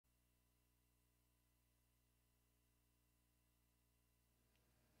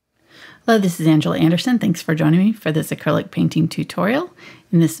Hello, this is Angela Anderson. Thanks for joining me for this acrylic painting tutorial.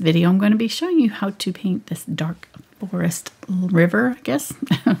 In this video, I'm going to be showing you how to paint this dark forest river, I guess,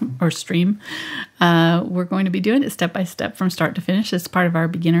 or stream. We're going to be doing it step by step from start to finish. It's part of our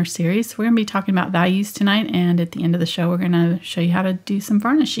beginner series. We're going to be talking about values tonight, and at the end of the show, we're going to show you how to do some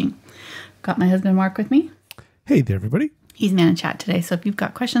varnishing. Got my husband Mark with me. Hey there, everybody. He's man in chat today, so if you've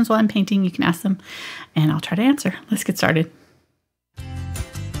got questions while I'm painting, you can ask them, and I'll try to answer. Let's get started.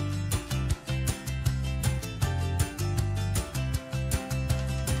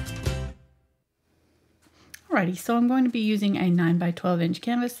 Alrighty, so I'm going to be using a 9 by 12 inch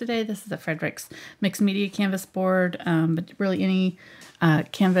canvas today. This is a Fredrix mixed media canvas board, but really any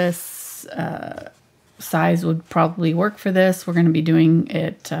canvas size would probably work for this. We're going to be doing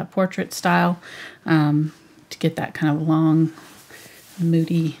it portrait style to get that kind of long,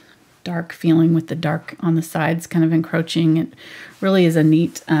 moody, dark feeling with the dark on the sides kind of encroaching. It really is a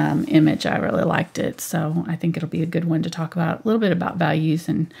neat image. I really liked it, so I think it'll be a good one to talk about a little bit about values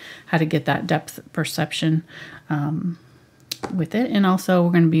and how to get that depth perception with it. And also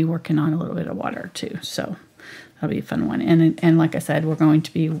we're going to be working on a little bit of water too, so that'll be a fun one. And like I said, we're going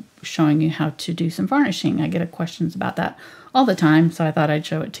to be showing you how to do some varnishing. I get questions about that all the time, so I thought I'd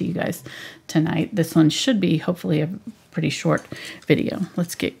show it to you guys tonight. This one should be hopefully a pretty short video.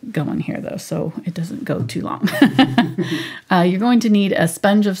 Let's get going here though, so it doesn't go too long. You're going to need a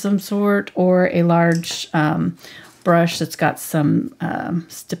sponge of some sort or a large brush that's got some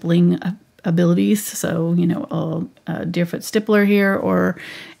stippling abilities. So, you know, a Deerfoot Stippler here, or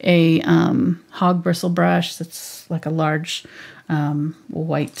a hog bristle brush that's like a large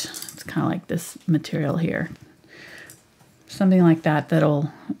white, it's kind of like this material here. Something like that that'll,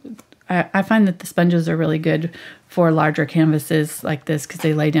 I find that the sponges are really good for larger canvases like this because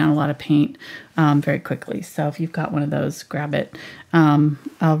they lay down a lot of paint very quickly. So if you've got one of those, grab it. A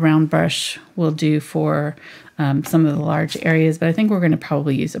round brush will do for some of the large areas, but I think we're going to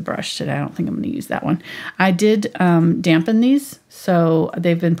probably use a brush today. I don't think I'm going to use that one. I did dampen these, so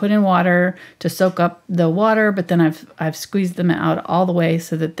they've been put in water to soak up the water, but then I've squeezed them out all the way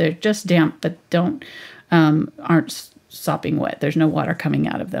so that they're just damp, but aren't sopping wet. There's no water coming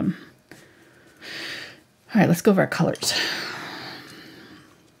out of them. All right, let's go over our colors.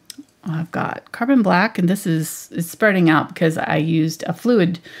 I've got carbon black, and this is spreading out because I used a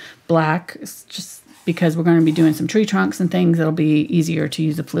fluid black. It's just because we're going to be doing some tree trunks and things. It'll be easier to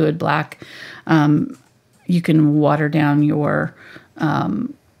use a fluid black. You can water down your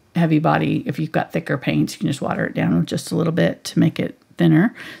heavy body. If you've got thicker paints, you can just water it down just a little bit to make it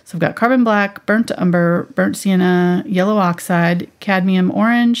thinner. So I've got carbon black, burnt umber, burnt sienna, yellow oxide, cadmium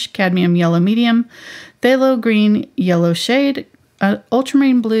orange, cadmium yellow medium, phthalo green yellow shade,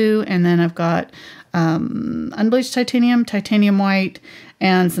 ultramarine blue, and then I've got unbleached titanium, titanium white,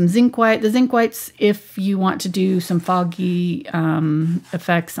 and some zinc white. The zinc whites, if you want to do some foggy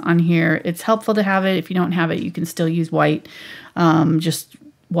effects on here, it's helpful to have it. If you don't have it, you can still use white. Just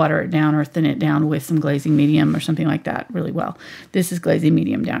water it down or thin it down with some glazing medium or something like that really well. This is glazing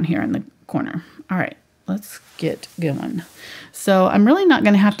medium down here in the corner. All right, let's get going. So I'm really not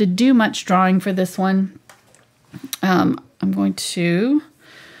going to have to do much drawing for this one. I'm going to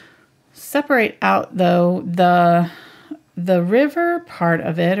separate out though the river part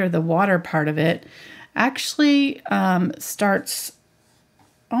of it, or the water part of it, actually starts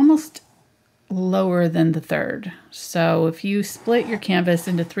almost lower than the third. So if you split your canvas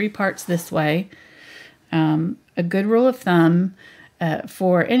into 3 parts this way, a good rule of thumb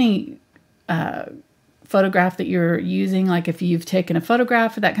for any photograph that you're using, like if you've taken a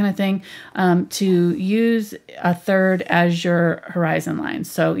photograph or that kind of thing, to use a third as your horizon line.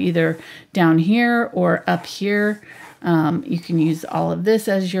 So either down here or up here, you can use all of this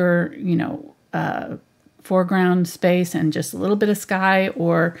as your, you know, foreground space and just a little bit of sky,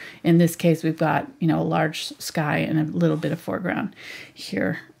 or in this case we've got, you know, a large sky and a little bit of foreground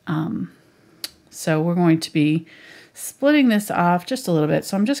here. So we're going to be splitting this off just a little bit.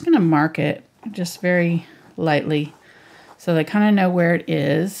 So I'm just going to mark it just very lightly so they kind of know where it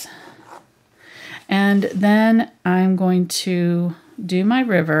is. And then I'm going to do my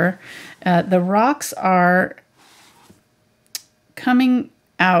river. The rocks are coming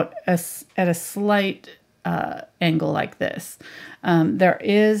out at a slight angle like this. There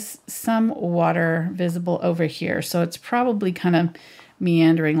is some water visible over here, so it's probably kind of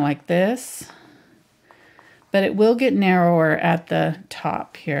meandering like this, but it will get narrower at the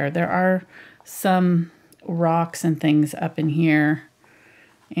top here. There are some rocks and things up in here,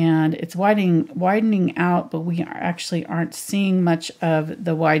 and it's widening out, but we actually aren't seeing much of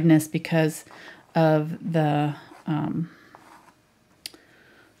the wideness because of the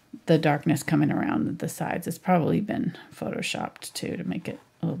the darkness coming around the sides. It's probably been photoshopped too to make it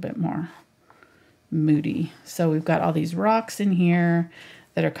a little bit more moody. So we've got all these rocks in here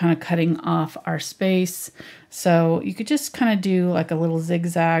that are kind of cutting off our space. So you could just kind of do like a little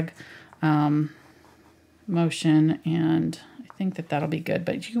zigzag motion, and I think that that'll be good.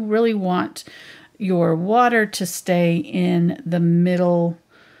 But you really want your water to stay in the middle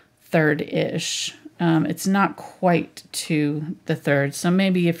third-ish. It's not quite to the third. So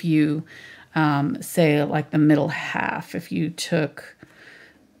maybe if you say like the middle half, if you took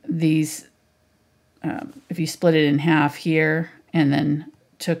these, if you split it in half here and then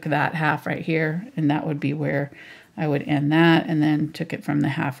took that half right here, and that would be where I would end that, and then took it from the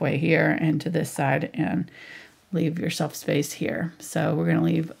halfway here and to this side and leave yourself space here. So we're going to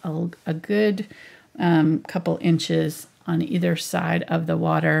leave a good couple inches on either side of the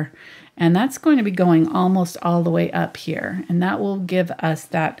water, and that's going to be going almost all the way up here, and that will give us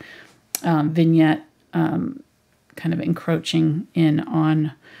that vignette kind of encroaching in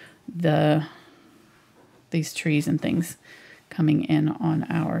on these trees and things coming in on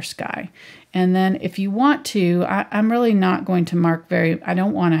our sky. And then if you want to, I'm really not going to mark I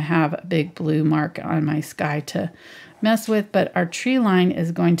don't want to have a big blue mark on my sky to mess with, but our tree line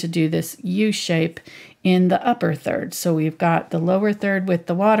is going to do this U shape in the upper third. So we've got the lower third with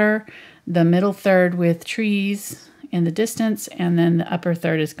the water, the middle third with trees in the distance, and then the upper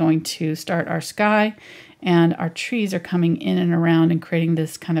third is going to start our sky, and our trees are coming in and around and creating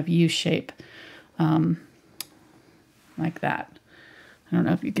this kind of U shape. Like that. I don't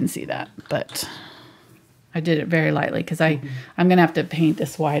know if you can see that, but I did it very lightly because I'm going to have to paint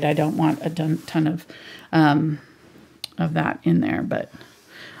this white. I don't want a ton of that in there, but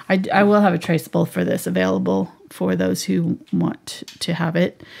I will have a traceable for this available for those who want to have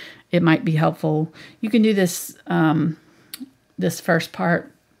it. It might be helpful. You can do this this first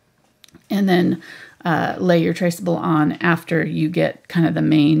part and then lay your traceable on after you get kind of the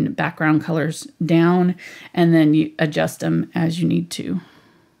main background colors down, and then you adjust them as you need to.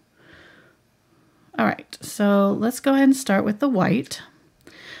 All right, so let's go ahead and start with the white.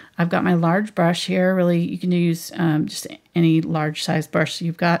 I've got my large brush here. Really, you can use just any large size brush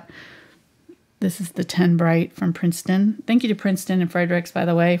you've got. This is the 10 Bright from Princeton. Thank you to Princeton and Fredrix, by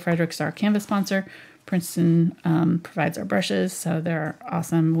the way. Fredrix is our canvas sponsor. Princeton provides our brushes, so they're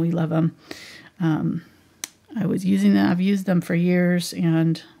awesome. We love them. I was using them. I've used them for years,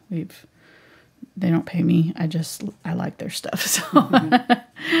 and they don't pay me. I like their stuff, so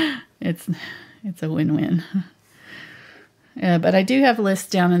it's a win-win. But I do have lists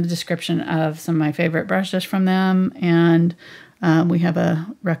down in the description of some of my favorite brushes from them, and we have a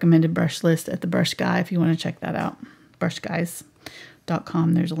recommended brush list at the Brush Guy if you want to check that out.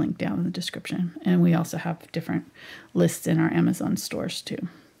 brushguys.com. There's a link down in the description, and we also have different lists in our Amazon stores too.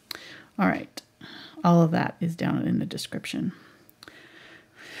 All right. All of that is down in the description.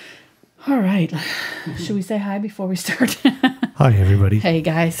 All right. Should we say hi before we start? Hi, everybody. Hey,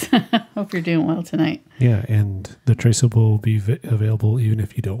 guys. Hope you're doing well tonight. Yeah, and the traceable will be available even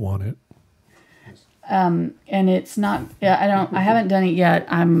if you don't want it. And it's not, I haven't done it yet.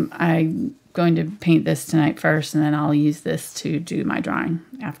 I'm going to paint this tonight first, and then I'll use this to do my drawing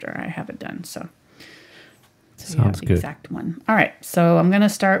after I have it done. So sounds the good. Exact one. All right, so I'm going to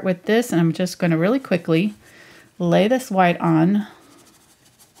start with this, and I'm just going to really quickly lay this white on.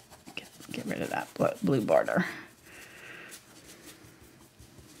 Get rid of that blue border.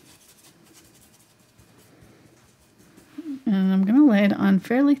 And I'm going to lay it on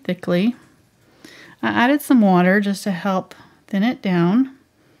fairly thickly. I added some water just to help thin it down.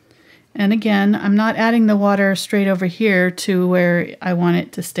 And again, I'm not adding the water straight over here to where I want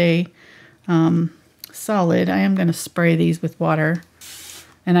it to stay solid. I am going to spray these with water.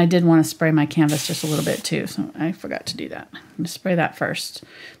 And I did want to spray my canvas just a little bit too, so I forgot to do that. I'm going to spray that first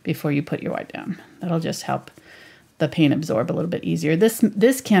before you put your white down. That'll just help the paint absorb a little bit easier.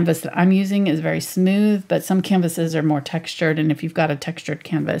 This canvas that I'm using is very smooth, but some canvases are more textured, and if you've got a textured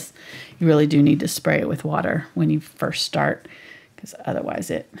canvas, you really do need to spray it with water when you first start, because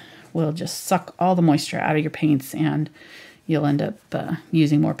otherwise it will just suck all the moisture out of your paints, and you'll end up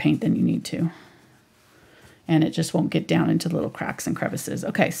using more paint than you need to. And it just won't get down into little cracks and crevices.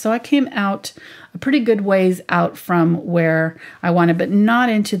 Okay, so I came out a pretty good ways out from where I wanted, but not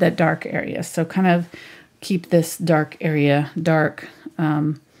into that dark area. So kind of keep this dark area dark.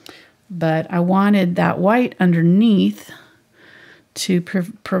 But I wanted that white underneath to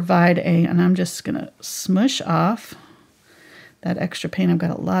provide and I'm just gonna smush off that extra paint. I've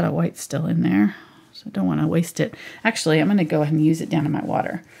got a lot of white still in there, so I don't wanna waste it. Actually, I'm gonna go ahead and use it down in my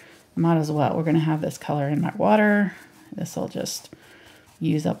water. Might as well. We're going to have this color in my water. This will just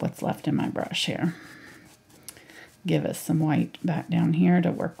use up what's left in my brush here. Give us some white back down here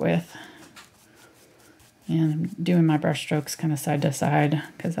to work with. And I'm doing my brush strokes kind of side to side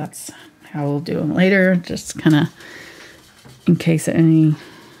because that's how we'll do them later. Just kind of in case any,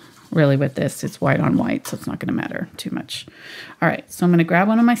 really with this, it's white on white, so it's not going to matter too much. All right, so I'm going to grab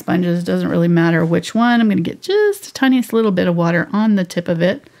one of my sponges. It doesn't really matter which one. I'm going to get just the tiniest little bit of water on the tip of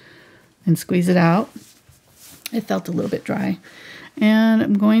it and squeeze it out. It felt a little bit dry. And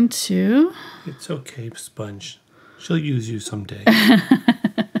I'm going to... It's okay, sponge. She'll use you someday.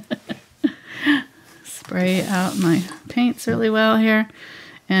 Spray out my paints really well here.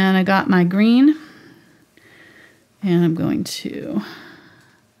 And I got my green. And I'm going to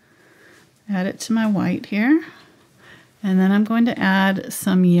add it to my white here. And then I'm going to add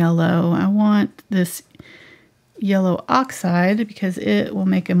some yellow. I want this yellow oxide because it will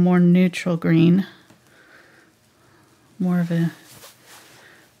make a more neutral green. More of a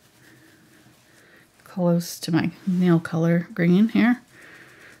close to my nail color green here.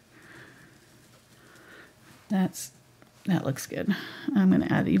 That looks good. I'm going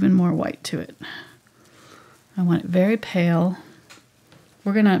to add even more white to it. I want it very pale.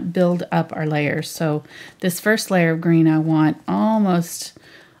 We're going to build up our layers. So this first layer of green I want almost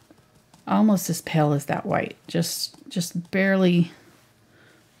as pale as that white. Just barely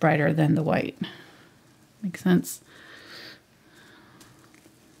brighter than the white. Make sense?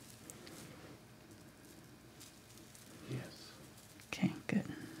 Yes. Okay, good.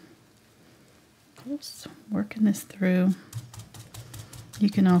 Just working this through. You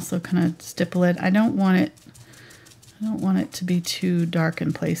can also kind of stipple it. I don't want it to be too dark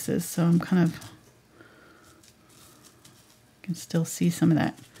in places, so I'm kind of, you can still see some of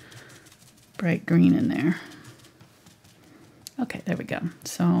that bright green in there. Okay, there we go.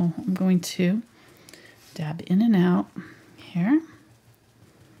 So I'm going to dab in and out here.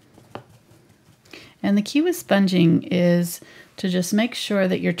 And the key with sponging is to just make sure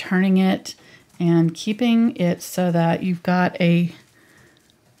that you're turning it and keeping it so that you've got a,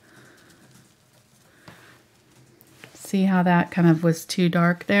 see how that kind of was too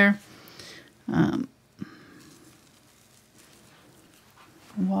dark there?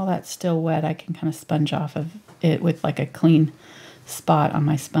 While that's still wet, I can kind of sponge off of it with like a clean spot on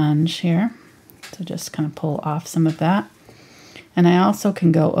my sponge here. So just kind of pull off some of that. And I also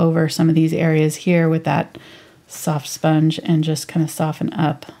can go over some of these areas here with that soft sponge and just kind of soften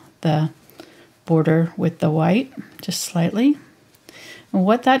up the border with the white just slightly. And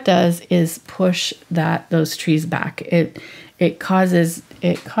what that does is push those trees back. It causes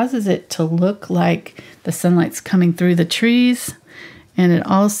it to look like the sunlight's coming through the trees, and it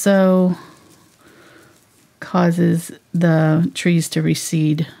also causes the trees to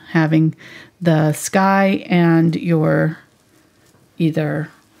recede, having the sky and your either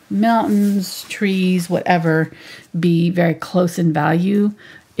mountains, trees, whatever, be very close in value.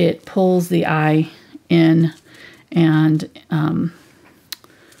 It pulls the eye in and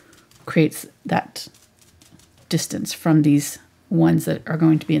creates that distance from these ones that are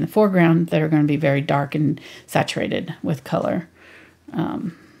going to be in the foreground that are going to be very dark and saturated with color.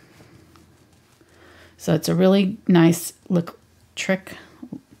 So it's a really nice trick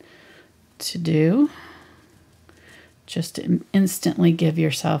to do, just to instantly give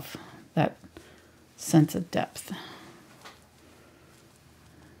yourself that sense of depth.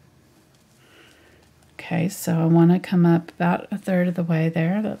 Okay, so I want to come up about a third of the way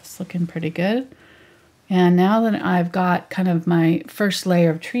there. That's looking pretty good. And now that I've got kind of my first layer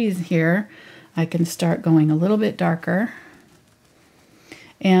of trees here, I can start going a little bit darker.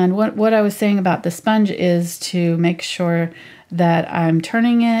 And what I was saying about the sponge is to make sure that I'm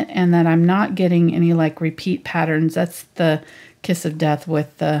turning it and that I'm not getting any like repeat patterns. That's the kiss of death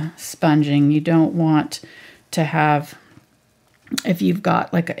with the sponging. You don't want to have, if you've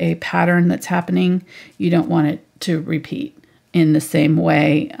got like a pattern that's happening, you don't want it to repeat in the same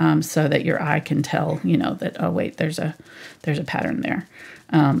way, so that your eye can tell, you know, that, oh wait, there's a pattern there.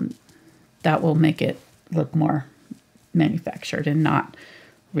 That will make it look more manufactured and not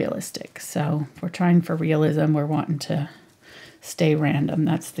realistic. So if we're trying for realism, we're wanting to stay random.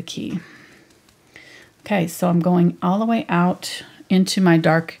 That's the key. Okay, so I'm going all the way out into my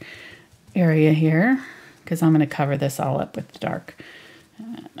dark area here because I'm going to cover this all up with the dark.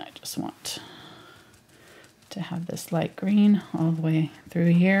 And I just want to have this light green all the way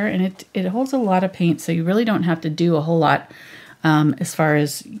through here. And it holds a lot of paint, so you really don't have to do a whole lot as far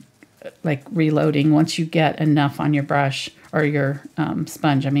as like reloading. Once you get enough on your brush or your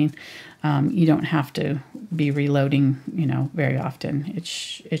sponge, I mean, you don't have to be reloading, you know, very often. It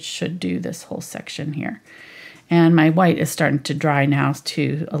should do this whole section here. And my white is starting to dry now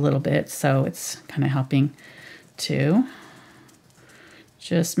too a little bit, so it's kind of helping too.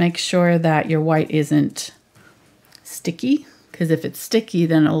 Just make sure that your white isn't sticky, because if it's sticky,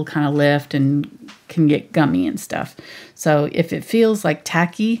 then it'll kind of lift and can get gummy and stuff. So if it feels like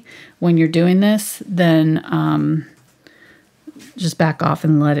tacky when you're doing this, then just back off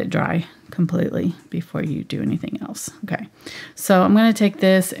and let it dry completely before you do anything else. Okay, so I'm going to take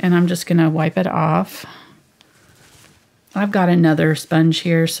this and I'm just going to wipe it off. I've got another sponge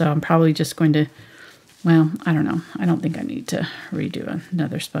here, so I'm probably just going to, well, I don't know. I don't think I need to redo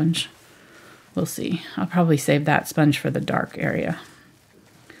another sponge. We'll see. I'll probably save that sponge for the dark area.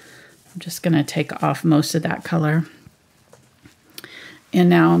 I'm just going to take off most of that color. And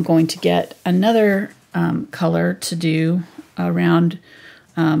now I'm going to get another color to do around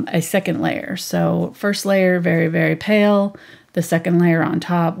a second layer. So first layer, very, very pale. The second layer on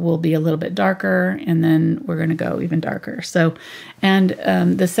top will be a little bit darker, and then we're going to go even darker. So, and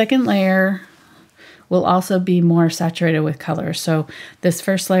the second layer will also be more saturated with color. So this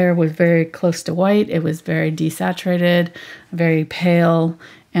first layer was very close to white. It was very desaturated, very pale.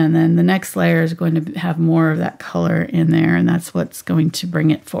 And then the next layer is going to have more of that color in there, and that's what's going to bring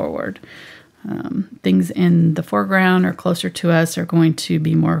it forward. Things in the foreground or closer to us are going to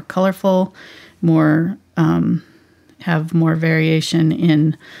be more colorful, more have more variation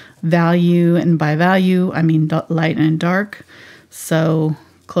in value, and by value I mean light and dark. So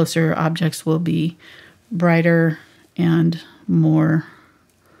closer objects will be brighter and more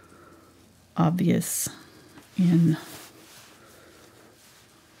obvious in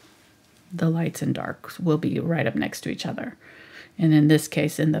the lights and darks will be right up next to each other. And in this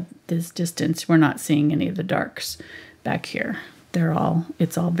case, in this distance, we're not seeing any of the darks back here.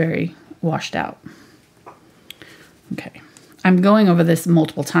 It's all very washed out. Okay. I'm going over this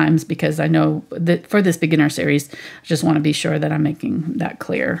multiple times because I know that for this beginner series, I just want to be sure that I'm making that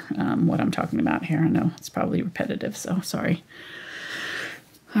clear, what I'm talking about here. I know it's probably repetitive, so sorry.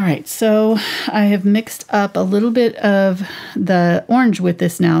 All right, so I have mixed up a little bit of the orange with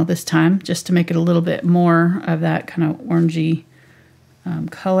this time, just to make it a little bit more of that kind of orangey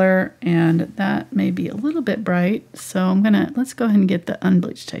color, and that may be a little bit bright. So let's go ahead and get the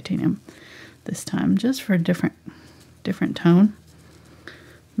unbleached titanium this time, just for a different tone.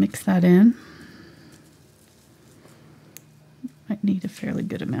 Mix that in. Might need a fairly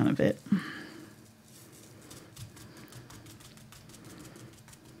good amount of it.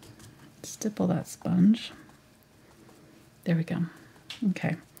 Stipple that sponge. There we go.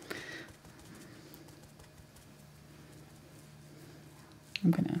 Okay. I'm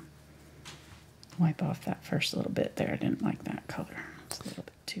gonna wipe off that first little bit there. I didn't like that color. It's a little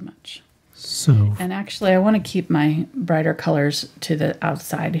bit too much. So, and actually I want to keep my brighter colors to the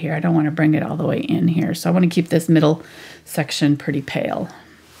outside here. I don't want to bring it all the way in here. So I want to keep this middle section pretty pale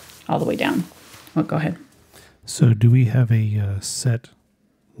all the way down. Well, go ahead. So do we have a set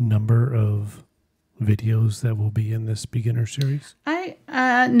number of videos that will be in this beginner series?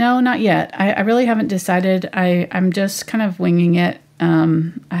 No, not yet. I really haven't decided. I'm just kind of winging it.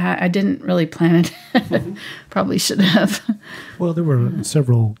 I didn't really plan it. Probably should have. Well, there were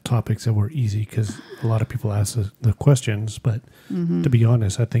several topics that were easy because a lot of people ask the questions. But to be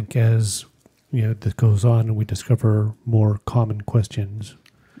honest, I think as this goes on and we discover more common questions,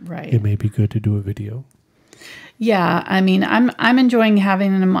 right, it may be good to do a video. Yeah, I mean, I'm enjoying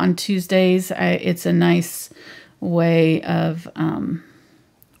having them on Tuesdays. It's a nice way of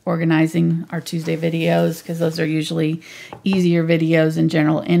organizing our Tuesday videos, because those are usually easier videos in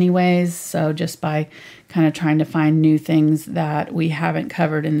general anyways. So just by kind of trying to find new things that we haven't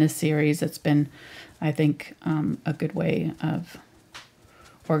covered in this series, it's been, I think, a good way of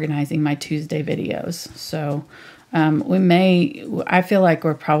organizing my Tuesday videos. So I feel like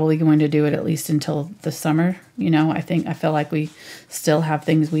we're probably going to do it at least until the summer. I feel like we still have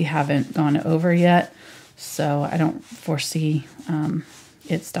things we haven't gone over yet. So I don't foresee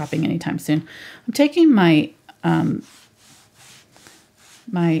it stopping anytime soon. I'm taking my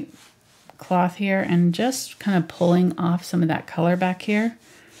my cloth here and just kind of pulling off some of that color back here.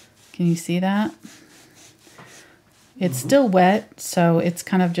 Can you see that? It's still wet, so it's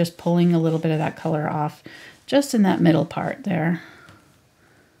kind of just pulling a little bit of that color off just in that middle part there.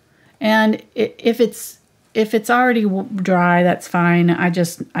 And if it's already dry, that's fine. I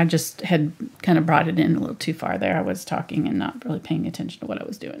just had kind of brought it in a little too far there. I was talking and not really paying attention to what I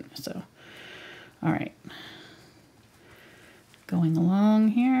was doing. So, all right. Going along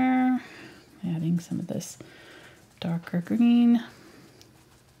here, adding some of this darker green.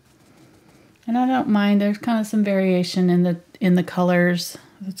 And I don't mind, there's kind of some variation in the colors.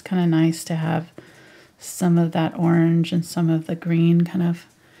 It's kind of nice to have some of that orange and some of the green kind of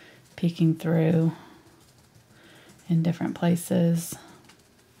peeking through in different places.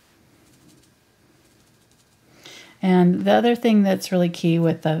 And the other thing that's really key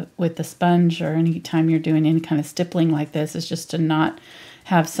with the sponge, or any time you're doing any kind of stippling like this, is just to not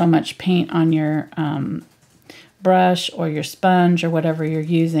have so much paint on your brush or your sponge or whatever you're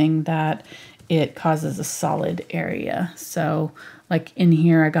using that it causes a solid area. So like in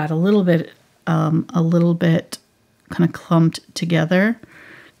here, I got a little bit kind of clumped together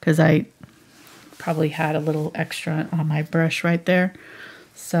because I probably had a little extra on my brush right there.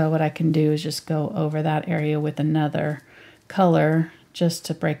 So what I can do is just go over that area with another color just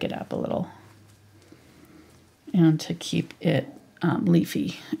to break it up a little and to keep it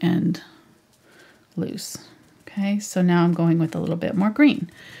leafy and loose. Okay, so now I'm going with a little bit more green.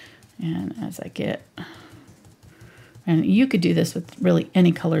 And as I get, and you could do this with really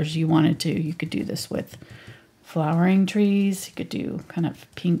any colors you wanted to. You could do this with flowering trees. You could do kind of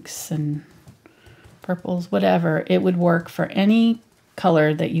pinks and purples, whatever. It would work for any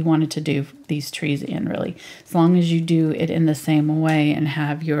color that you wanted to do these trees in, really, as long as you do it in the same way and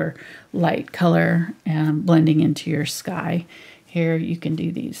have your light color blending into your sky. Here you can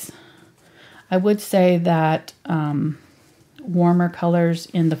do these. I would say that warmer colors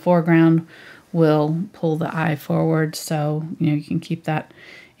in the foreground will pull the eye forward, so you can keep that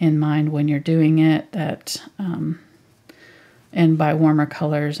in mind when you're doing it. That and by warmer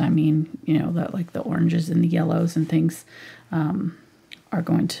colors, I mean that like the oranges and the yellows and things are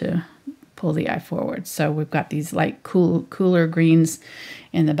going to pull the eye forward. So we've got these light, cooler greens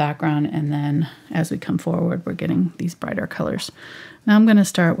in the background, and then as we come forward, we're getting these brighter colors. Now I'm going to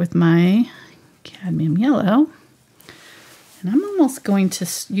start with my cadmium yellow, and I'm almost going to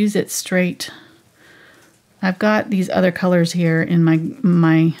use it straight. I've got these other colors here in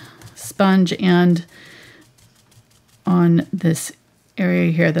my sponge and on this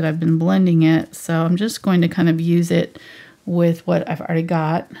area here that I've been blending it, so I'm just going to kind of use it with what I've already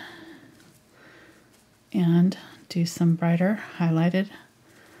got and do some brighter highlighted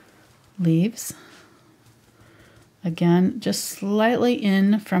leaves. Again, just slightly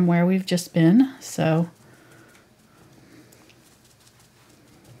in from where we've just been. So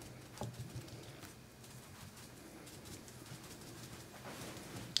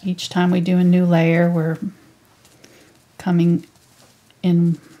each time we do a new layer, we're coming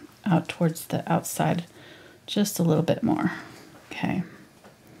in out towards the outside just a little bit more. Okay.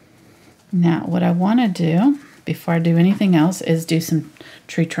 Now, what I want to do before I do anything else is do some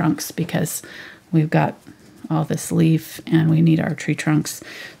tree trunks, because we've got all this leaf and we need our tree trunks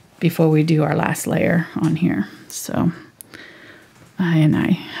before we do our last layer on here. So I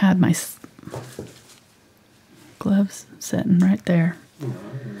had my gloves sitting right there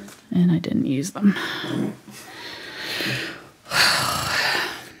and I didn't use them.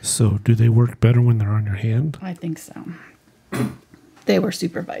 So do they work better when they're on your hand? I think so. They were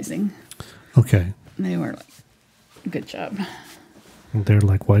supervising. Okay. They were like, good job. And they're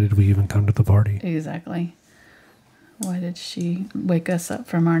like, why did we even come to the party? Exactly. Why did she wake us up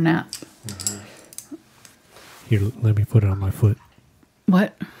from our nap? Here, let me put it on my foot.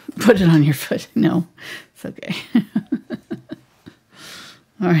 What? Put it on your foot? No, it's okay.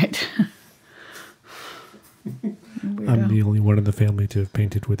 All right. I'm the only one in the family to have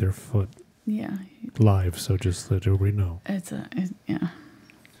painted with their foot. Yeah. Live, so just let everybody know. Yeah.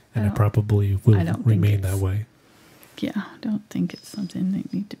 And it probably will remain that way. Yeah, I don't think it's something they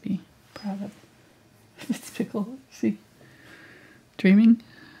need to be proud of. It's Pickle. See? Dreaming?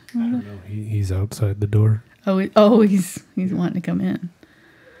 I don't know. He's outside the door. He's wanting to come in.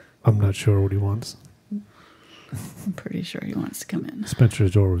 I'm not sure what he wants. I'm pretty sure he wants to come in.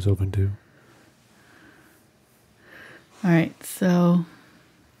 Spencer's door was open too. All right, so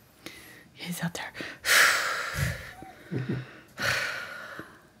he's out there.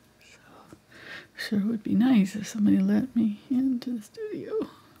 Sure would be nice if somebody let me into the studio.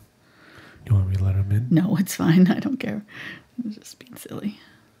 You want me to let him in? No, it's fine. I don't care. I'm just being silly.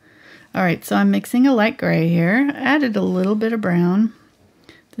 All right, so I'm mixing a light gray here. I added a little bit of brown.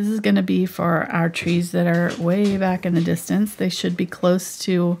 This is going to be for our trees that are way back in the distance. They should be close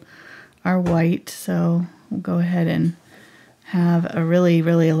to our white, so we'll go ahead and have a really,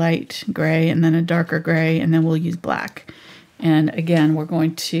 really light gray and then a darker gray, and then we'll use black. And again, we're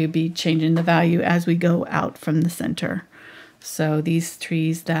going to be changing the value as we go out from the center. So these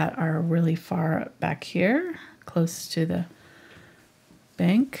trees that are really far back here, close to the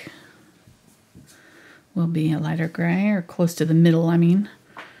bank, will be a lighter gray, or close to the middle, I mean,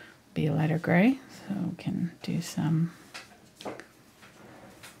 be a lighter gray. So we can do some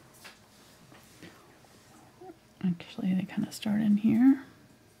Actually, they kind of start in here.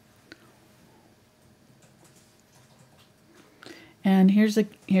 And here's a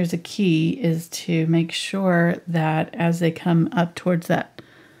key, is to make sure that as they come up towards that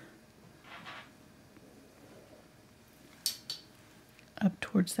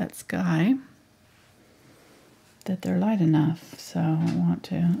sky, that they're light enough. So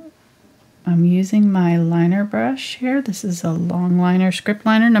I'm using my liner brush here. This is a long liner, script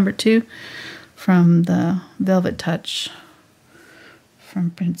liner number 2 from the VelvetTouch from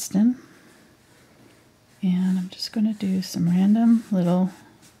Princeton. And I'm just going to do some random little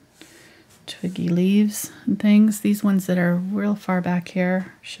twiggy leaves and things. These ones that are real far back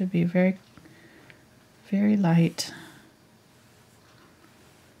here should be very, very light.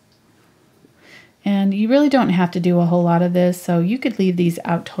 And you really don't have to do a whole lot of this, so you could leave these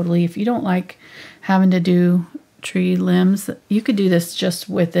out totally. If you don't like having to do tree limbs, you could do this just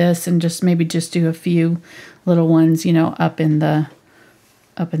with this and just maybe just do a few little ones, you know, up in the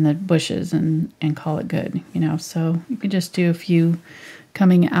bushes and call it good, you know. So you can just do a few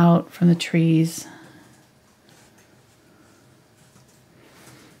coming out from the trees.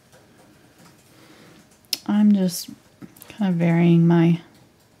 I'm just kind of varying my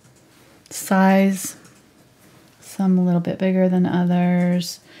size, some a little bit bigger than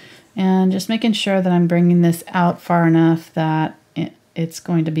others, and just making sure that I'm bringing this out far enough that it's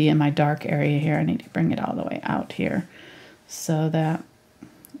going to be in my dark area here. I need to bring it all the way out here so that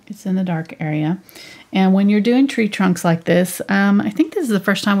it's in the dark area. And when you're doing tree trunks like this, I think this is the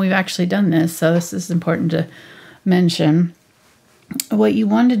first time we've actually done this, so this is important to mention. What you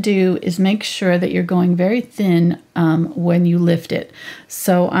want to do is make sure that you're going very thin when you lift it.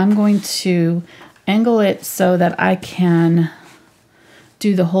 So I'm going to angle it so that I can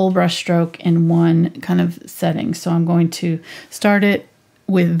do the whole brush stroke in one kind of setting. So I'm going to start it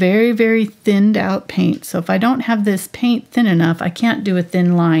with very, very thinned out paint. So if I don't have this paint thin enough, I can't do a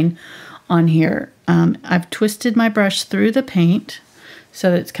thin line on here. I've twisted my brush through the paint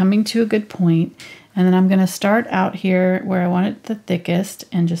so that it's coming to a good point. And then I'm going to start out here where I want it the thickest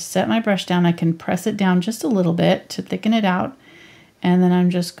and just set my brush down. I can press it down just a little bit to thicken it out. And then I'm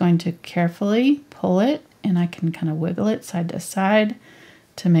just going to carefully pull it, and I can kind of wiggle it side to side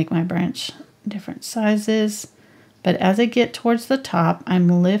to make my branch different sizes. But as I get towards the top, I'm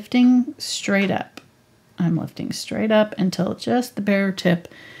lifting straight up. I'm lifting straight up until just the bare tip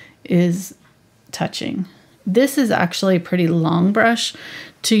is touching. This is actually a pretty long brush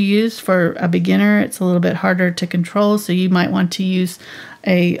to use for a beginner. It's a little bit harder to control, so you might want to use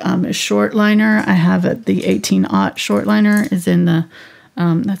a short liner. I have the 18-aught short liner is in the,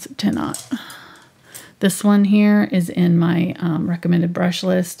 that's a 10-aught. This one here is in my recommended brush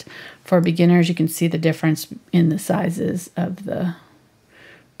list for beginners. You can see the difference in the sizes of the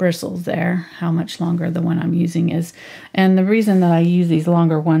bristles there, how much longer the one I'm using is. And the reason that I use these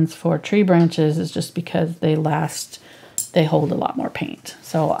longer ones for tree branches is just because they hold a lot more paint.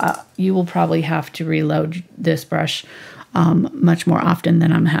 So you will probably have to reload this brush much more often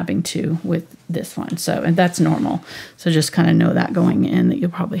than I'm having to with this one. So, and that's normal. So just kind of know that going in, that you'll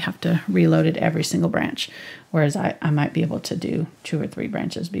probably have to reload it every single branch. Whereas I might be able to do 2 or 3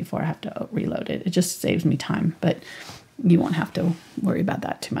 branches before I have to reload it. It just saves me time, but you won't have to worry about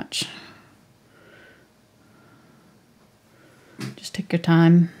that too much. Just take your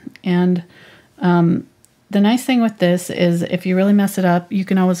time. And the nice thing with this is if you really mess it up, you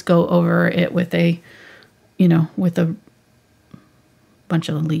can always go over it with a, you know, with a bunch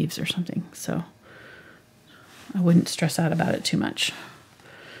of leaves or something. So I wouldn't stress out about it too much.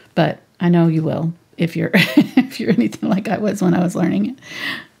 But I know you will if you're if you're anything like I was when I was learning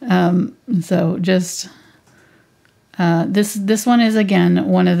it. So just this one is again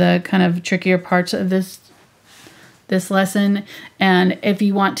one of the kind of trickier parts of this lesson. And if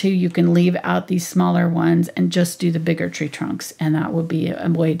you want to, you can leave out these smaller ones and just do the bigger tree trunks, and that would be a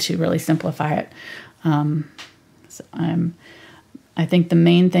way to really simplify it. So I think the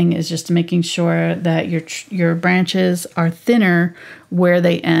main thing is just making sure that your branches are thinner where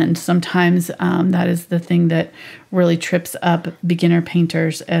they end. Sometimes that is the thing that really trips up beginner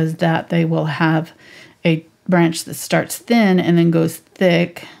painters, is that they will have a branch that starts thin and then goes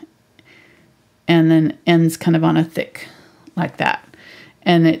thick and then ends kind of on a thick like that.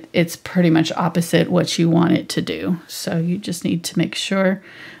 And it's pretty much opposite what you want it to do. So you just need to make sure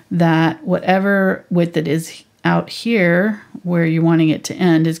that whatever width it is out here where you're wanting it to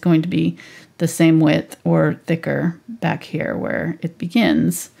end is going to be the same width or thicker back here where it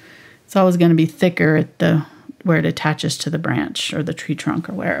begins. It's always going to be thicker at where it attaches to the branch or the tree trunk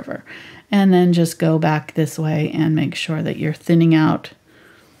or wherever. And then just go back this way and make sure that you're thinning out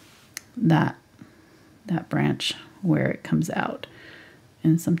that that branch where it comes out.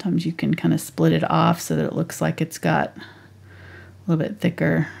 And sometimes you can kind of split it off so that it looks like it's got a little bit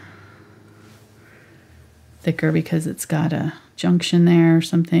thicker because it's got a junction there or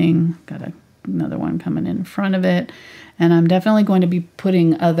something. Got another one coming in front of it. And I'm definitely going to be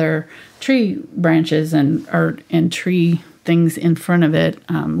putting other tree branches and tree things in front of it.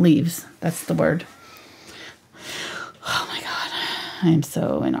 Leaves, that's the word. Oh my God, I am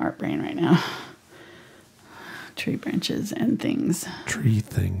so in art brain right now. Tree branches and things. Tree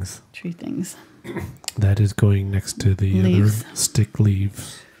things. Tree things. That is going next to the Leaves. other stick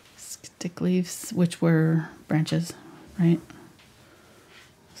leaves. Stick leaves, which were branches, right?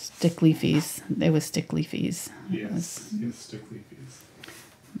 Stick leafies. They were stick leafies. Yes, stick leafies.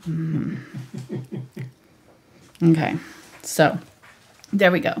 Okay, so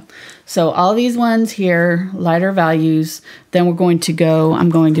there we go. So all these ones here, lighter values. Then we're going to go,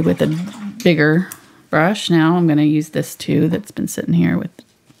 I'm going to with a bigger brush now. I'm going to use this too that's been sitting here with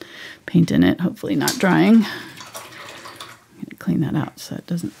paint in it, hopefully not drying. I'm going to clean that out so it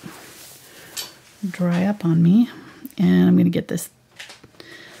doesn't dry up on me. And I'm going to get this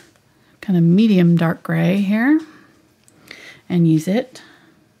kind of medium dark gray here and use it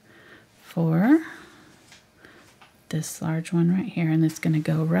for this large one right here. And it's going to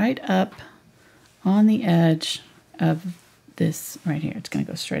go right up on the edge of this right here. It's going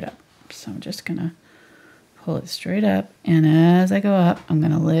to go straight up. So I'm just going to pull it straight up, and as I go up, I'm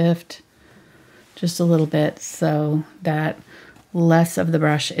going to lift just a little bit so that less of the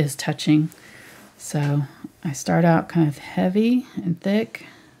brush is touching. So I start out kind of heavy and thick,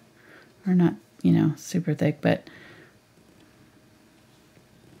 or not, you know, super thick, but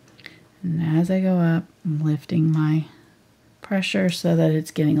and as I go up, I'm lifting my pressure so that it's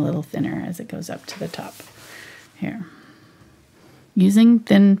getting a little thinner as it goes up to the top here. Using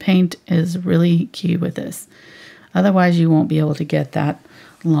thin paint is really key with this. Otherwise, you won't be able to get that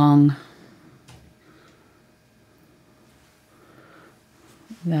long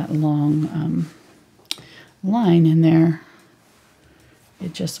line in there.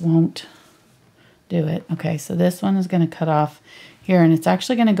 It just won't do it. Okay, so this one is going to cut off here, and it's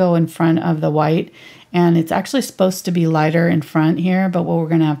actually going to go in front of the white, and it's actually supposed to be lighter in front here, but what we're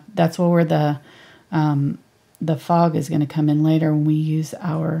going to have, that's where the fog is going to come in later when we use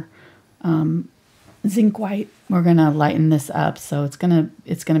our zinc white. We're going to lighten this up, so it's going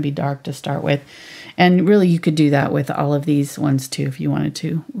to be dark to start with. And really you could do that with all of these ones too if you wanted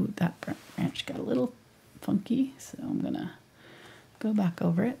to. Ooh, that branch got a little funky, so I'm going to go back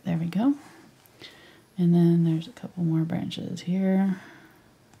over it. There we go. And then there's a couple more branches here.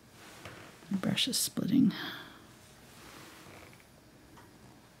 My brush is splitting.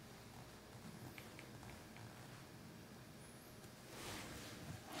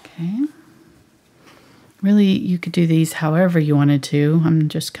 Okay. Really, you could do these however you wanted to. I'm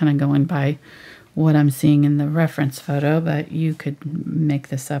just kind of going by what I'm seeing in the reference photo, but you could make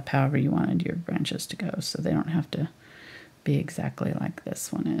this up however you wanted your branches to go, so they don't have to be exactly like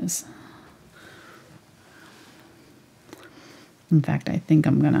this one is. In fact, I think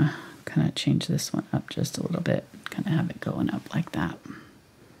I'm going to kind of change this one up just a little bit, kind of have it going up like that.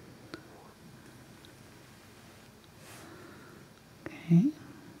 Okay.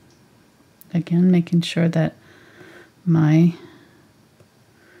 Again, making sure that my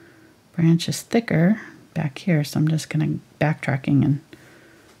branch is thicker back here, so I'm just going to backtracking and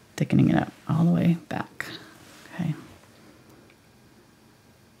thickening it up all the way back. Okay.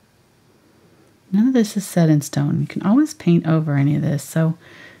 None of this is set in stone. You can always paint over any of this, so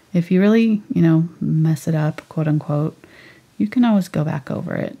if you really, you know, mess it up, quote unquote, you can always go back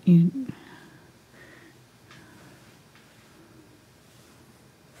over it.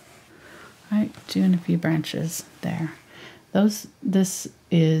 Right, doing a few branches there. This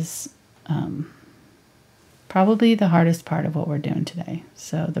is probably the hardest part of what we're doing today.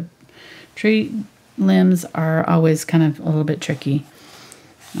 So the tree limbs are always kind of a little bit tricky.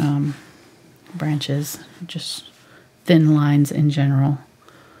 Branches, just thin lines in general,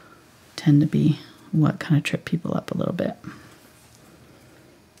 tend to be what kind of trip people up a little bit.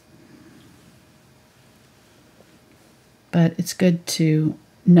 But it's good to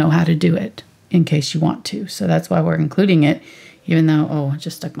know how to do it in case you want to. So that's why we're including it, even though, oh, I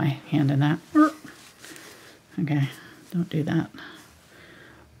just stuck my hand in that. Okay, don't do that.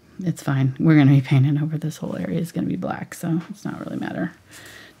 It's fine. We're going to be painting over this whole area. It's going to be black, so it's not really matter.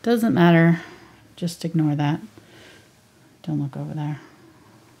 Doesn't matter. Just ignore that. Don't look over there.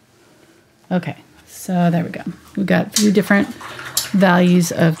 Okay, so there we go. We've got a few different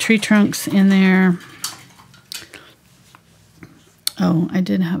values of tree trunks in there. Oh, I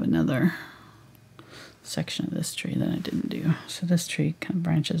did have another section of this tree that I didn't do. So this tree kind of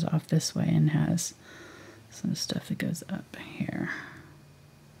branches off this way and has some stuff that goes up here.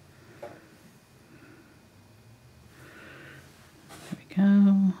 There we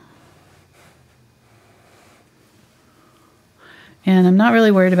go. And I'm not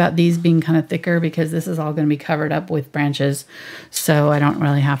really worried about these being kind of thicker because this is all going to be covered up with branches. So I don't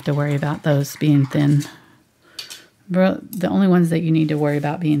really have to worry about those being thin. The only ones that you need to worry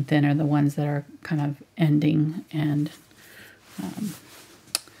about being thin are the ones that are kind of ending, and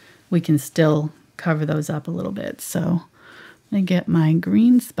we can still cover those up a little bit. So I'm going to get my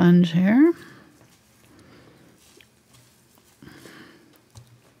green sponge here.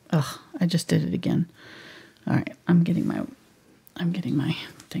 Ugh, I just did it again. All right, I'm getting my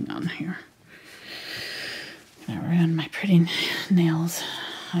thing on here. Gonna ruin my pretty nails.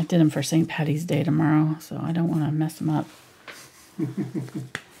 I did them for St. Patty's Day tomorrow, so I don't want to mess them up.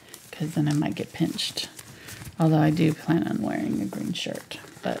 Because then I might get pinched. Although I do plan on wearing a green shirt,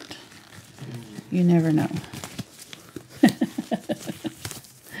 but you never know.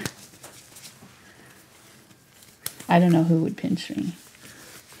 I don't know who would pinch me.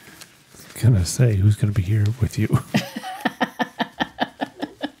 I was gonna say, who's gonna be here with you?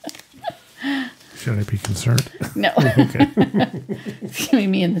 Should I be concerned? No. Okay. It's gonna be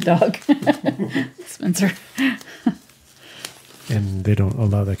me and the dog. Spencer. And they don't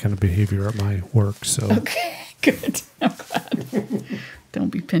allow that kind of behavior at my work, so. Okay, good. I'm glad. Don't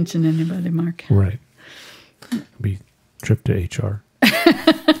be pinching anybody, Mark. Right. Be trip to HR.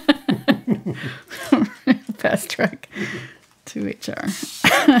 Fast track to HR.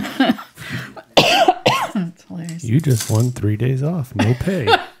 That's hilarious. You just won 3 days off, no pay.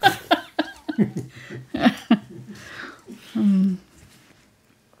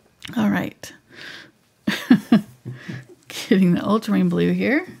 All right. Getting the ultramarine blue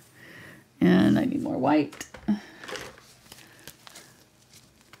here. And I need more white.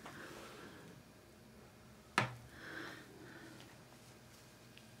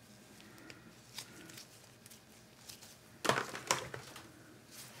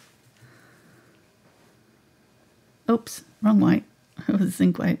 Oops, wrong white. It was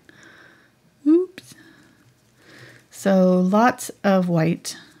zinc white. Oops. So lots of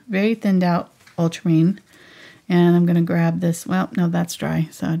white, very thinned out ultramarine. And I'm going to grab this. Well, no, that's dry,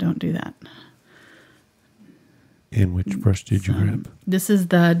 so don't do that. And which brush did you grab? This is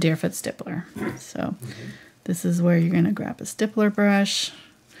the Deerfoot Stippler. So this is where you're going to grab a Stippler brush.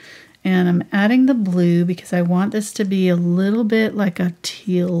 And I'm adding the blue because I want this to be a little bit like a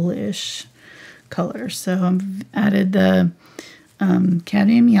tealish color. So I've added the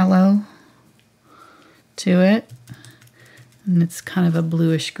cadmium yellow to it. And it's kind of a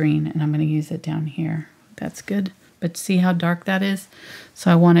bluish green, and I'm going to use it down here. That's good. But see how dark that is?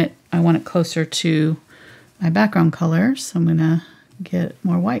 So I want it closer to my background color. So I'm going to get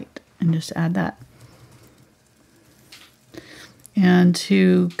more white and just add that. And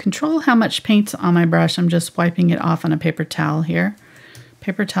to control how much paint's on my brush, I'm just wiping it off on a paper towel here.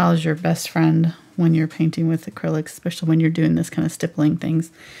 Paper towel is your best friend when you're painting with acrylics, especially when you're doing this kind of stippling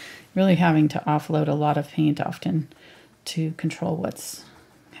things. Really having to offload a lot of paint often to control what's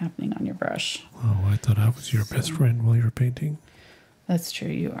happening on your brush. Oh, I thought I was your best friend while you were painting. That's true,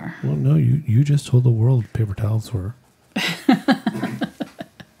 you are. Well, no, you just told the world paper towels were.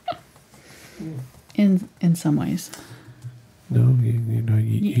 In some ways. No,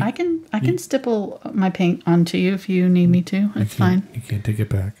 I can stipple my paint onto you if you need me to. It's fine. You can't take it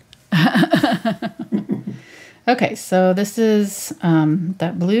back. Okay, so this is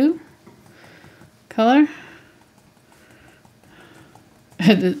that blue color.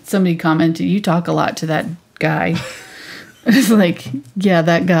 Somebody commented, you talk a lot to that guy. It's like, yeah,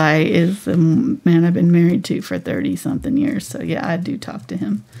 that guy is a man I've been married to for 30-something years. So, yeah, I do talk to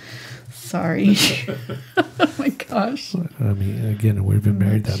him. Sorry. Oh, my gosh. I mean, again, we've been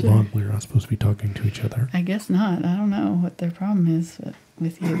married that long. We're not supposed to be talking to each other. I guess not. I don't know what their problem is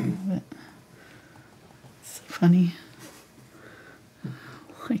with you, but it's so funny.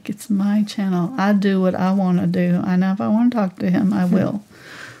 Like, it's my channel. I do what I want to do. I know if I want to talk to him, I will.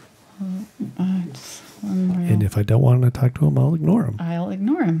 It's unreal. And if I don't want to talk to him, I'll ignore him. I'll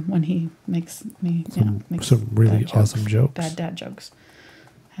ignore him when he makes me makes some really awesome jokes. Bad dad jokes.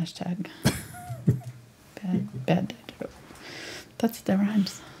 Hashtag bad dad joke. That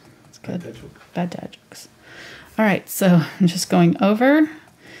rhymes. That's good. Bad dad jokes. All right, so I'm just going over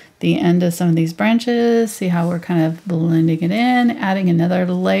the end of some of these branches. See how we're kind of blending it in, adding another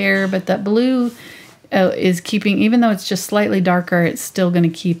layer. But that blue is keeping, even though it's just slightly darker, it's still going to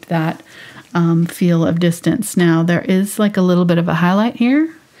keep that feel of distance. Now there is like a little bit of a highlight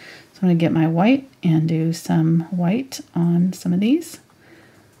here. So I'm going to get my white and do some white on some of these,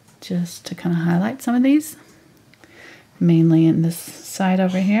 just to kind of highlight some of these, mainly in this side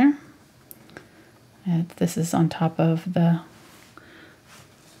over here. And this is on top of the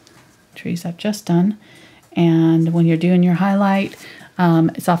trees I've just done. And when you're doing your highlight,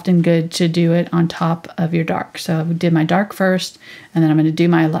 it's often good to do it on top of your dark. So I did my dark first, and then I'm going to do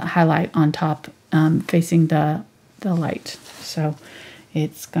my highlight on top, facing the light. So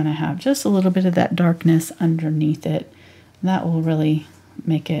it's going to have just a little bit of that darkness underneath it. That will really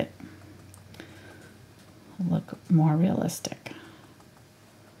make it look more realistic.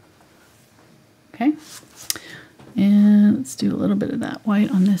 Okay. And let's do a little bit of that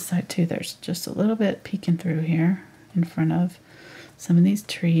white on this side too. There's just a little bit peeking through here in front of some of these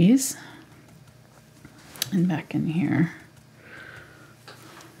trees and back in here.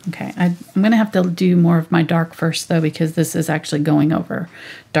 Okay, I'm going to have to do more of my dark first though, because this is actually going over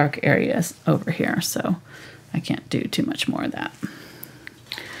dark areas over here, so I can't do too much more of that.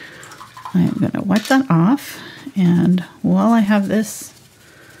 I'm going to wipe that off, and while I have this,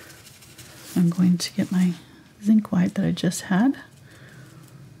 I'm going to get my Zinc White that I just had.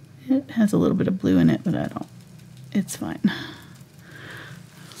 It has a little bit of blue in it, but it's fine.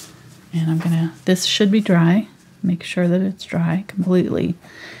 And this should be dry. Make sure that it's dry completely.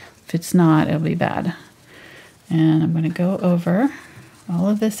 If it's not, it'll be bad. And I'm going to go over all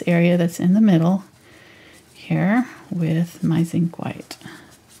of this area that's in the middle here with my Zinc White.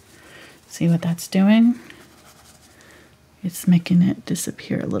 See what that's doing? It's making it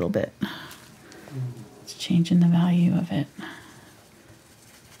disappear a little bit. It's changing the value of it.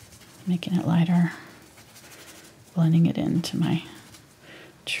 Making it lighter. Blending it into my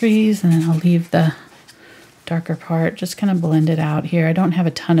trees, and then I'll leave the darker part, just kind of blend it out here. I don't have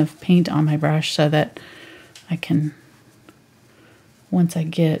a ton of paint on my brush, so that I can, once I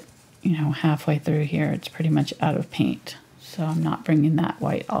get, halfway through here, it's pretty much out of paint. So I'm not bringing that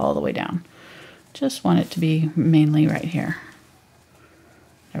white all the way down. Just want it to be mainly right here.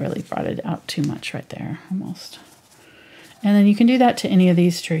 I really brought it out too much right there, almost. And then you can do that to any of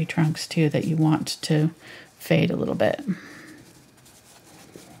these tree trunks too that you want to fade a little bit.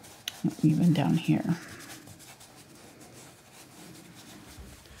 Even down here.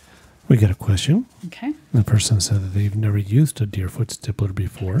 We got a question. Okay. The person said that they've never used a Deerfoot stippler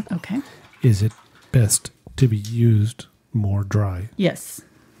before. Okay. Is it best to be used more dry? Yes.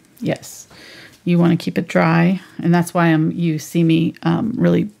 Yes. You want to keep it dry, and that's why you see me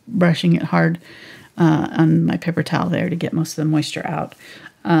really brushing it hard on my paper towel there to get most of the moisture out.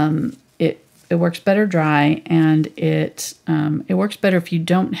 It works better dry, and it works better if you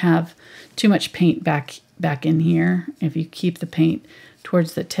don't have too much paint back in here. If you keep the paint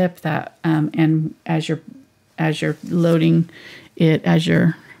towards the tip, and as you're loading it, as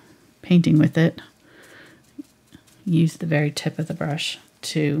you're painting with it, use the very tip of the brush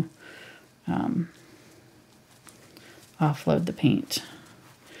to offload the paint.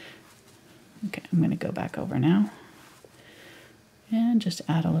 Okay, I'm going to go back over now. And just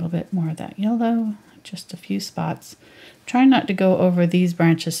add a little bit more of that yellow, just a few spots. Try not to go over these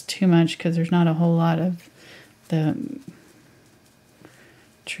branches too much, because there's not a whole lot of the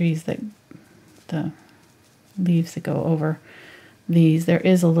trees the leaves that go over these. There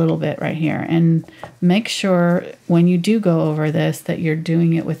is a little bit right here. And make sure when you do go over this that you're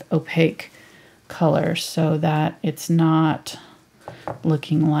doing it with opaque color, so that it's not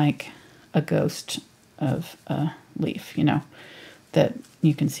looking like a ghost of a leaf, that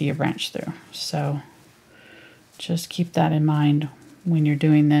you can see a branch through. So just keep that in mind when you're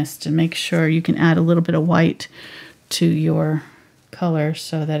doing this, to make sure you can add a little bit of white to your color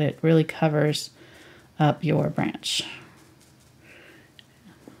so that it really covers up your branch.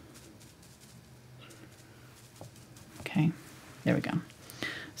 Okay, there we go.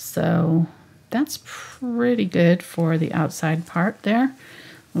 So that's pretty good for the outside part there.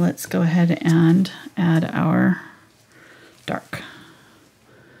 Let's go ahead and add our dark.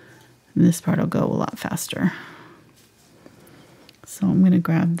 And this part will go a lot faster. So I'm going to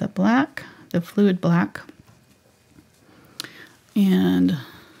grab the black, the fluid black, and a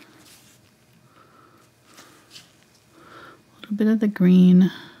little bit of the green,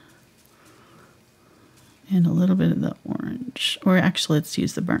 and a little bit of the orange. Or actually, let's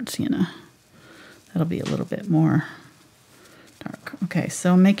use the burnt sienna. That'll be a little bit more dark. Okay,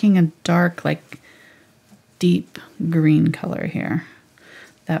 so I'm making a dark, like deep green color here.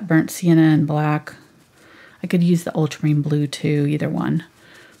 That burnt sienna and black. I could use the ultramarine blue too, either one.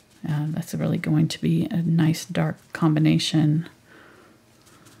 That's really going to be a nice dark combination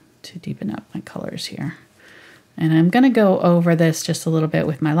to deepen up my colors here. And I'm going to go over this just a little bit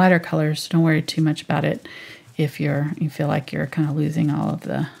with my lighter colors. Don't worry too much about it if you feel like you're kind of losing all of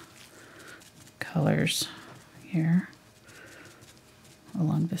the colors here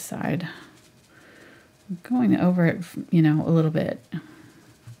along the side. I'm going over it, you know, a little bit.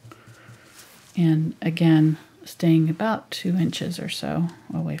 And again, staying about 2 inches or so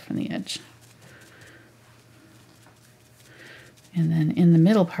away from the edge. And then in the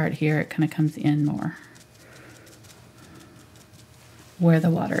middle part here, it kind of comes in more. Where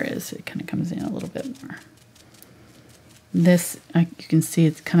the water is, it kind of comes in a little bit more. This, you can see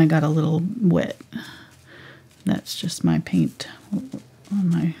it's kind of got a little wet. That's just my paint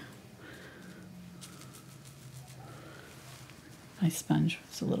on my sponge.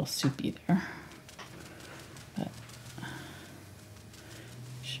 It's a little soupy there, but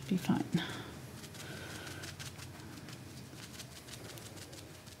should be fine.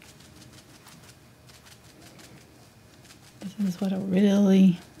 This is what will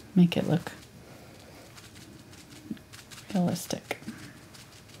really make it look realistic.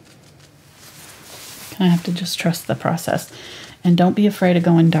 Kind of have to just trust the process, and don't be afraid of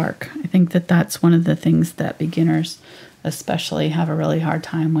going dark. I think that that's one of the things that beginners especially have a really hard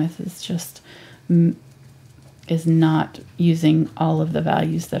time with, is just is not using all of the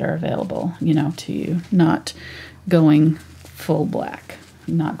values that are available, you know, to you. Not going full black,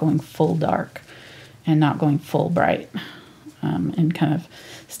 not going full dark, and not going full bright, and kind of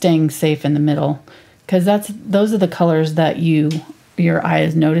staying safe in the middle, because those are the colors that your eye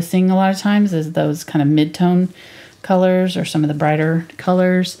is noticing a lot of times, is those kind of mid-tone colors or some of the brighter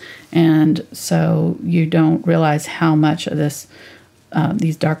colors, and so you don't realize how much of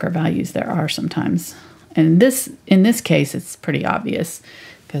these darker values there are sometimes. And in this case, it's pretty obvious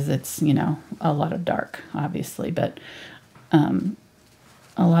because it's, you know, a lot of dark, obviously, but a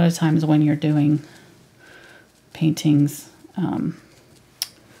lot of times when you're doing paintings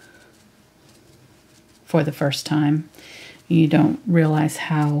for the first time, you don't realize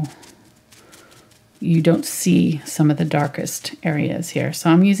how you don't see some of the darkest areas here. So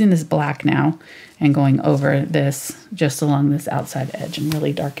I'm using this black now and going over this just along this outside edge and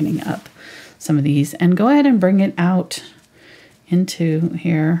really darkening up some of these, and go ahead and bring it out into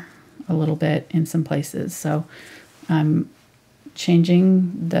here a little bit in some places. So I'm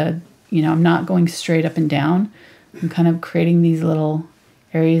changing I'm not going straight up and down. I'm kind of creating these little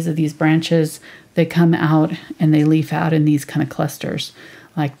areas of these branches. They come out and they leaf out in these kind of clusters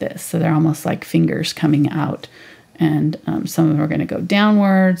like this. So they're almost like fingers coming out. And some of them are going to go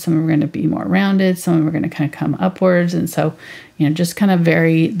downward, some of them are going to be more rounded, some of them are going to kind of come upwards. And so, you know, just kind of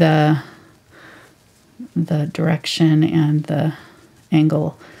vary the direction and the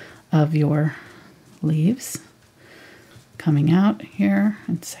angle of your leaves coming out here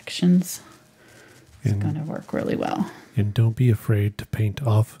in sections. It's going to work really well. And don't be afraid to paint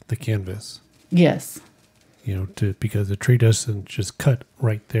off the canvas. Yes. You know, because the tree doesn't just cut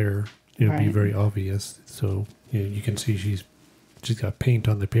right there. It'll be very obvious. So, you know, you can see she's got paint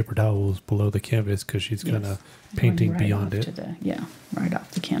on the paper towels below the canvas because she's kind of painting beyond it. Right off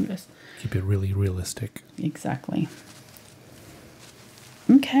the canvas. Keep it really realistic. Exactly.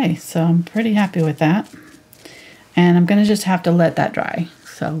 Okay, so I'm pretty happy with that. And I'm going to just have to let that dry.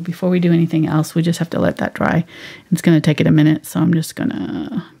 So before we do anything else, we just have to let that dry. It's going to take it a minute, so I'm just going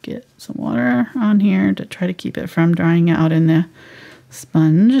to get some water on here to try to keep it from drying out in the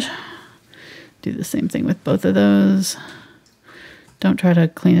sponge. Do the same thing with both of those. Don't try to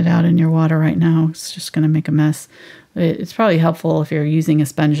clean it out in your water right now. It's just going to make a mess. It's probably helpful if you're using a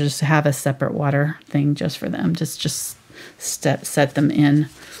sponge just to have a separate water thing just for them. Just set them in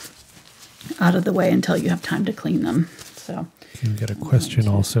out of the way until you have time to clean them. So you got a question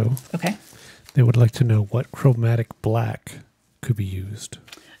also. Okay. They would like to know what chromatic black could be used.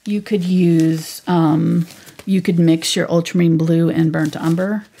 You could use, you could mix your ultramarine blue and burnt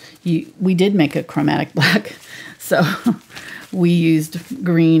umber. We did make a chromatic black, so we used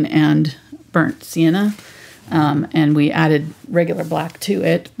green and burnt sienna, and we added regular black to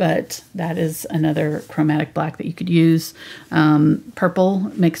it, but that is another chromatic black that you could use.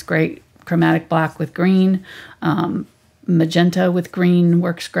 Purple makes great chromatic black with green. Magenta with green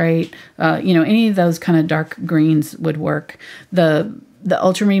works great. Any of those kind of dark greens would work. The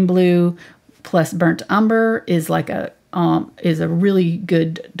ultramarine blue plus burnt umber is like a really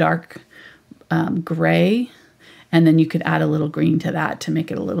good dark gray, and then you could add a little green to that to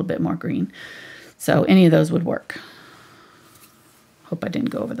make it a little bit more green. So any of those would work. Hope I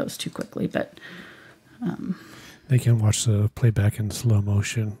didn't go over those too quickly, but they can watch the playback in slow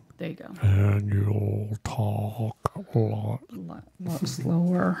motion. There you go. And you'll talk a lot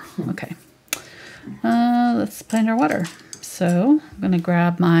slower. Okay. let's find our water. So I'm going to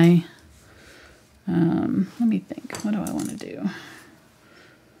grab my, let me think, what do I want to do?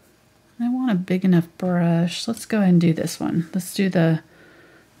 I want a big enough brush. Let's go ahead and do this one. Let's do the,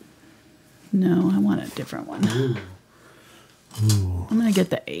 no, I want a different one. Ooh. I'm going to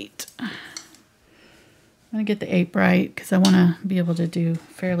get the 8. I'm going to get the 8 bright because I want to be able to do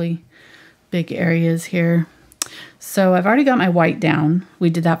fairly big areas here. So I've already got my white down.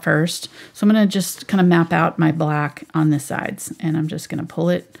 We did that first. So I'm going to just kind of map out my black on the sides. And I'm just going to pull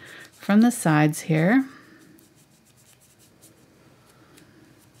it from the sides here.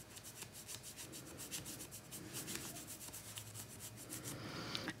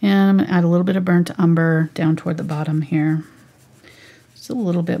 And I'm going to add a little bit of burnt umber down toward the bottom here. Just a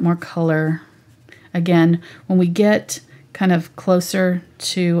little bit more color. Again, when we get kind of closer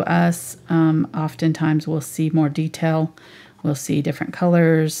to us, oftentimes we'll see more detail. We'll see different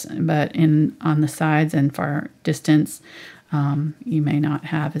colors, but on the sides and far distance, you may not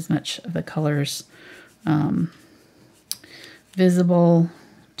have as much of the colors visible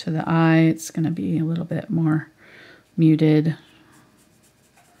to the eye. It's going to be a little bit more muted.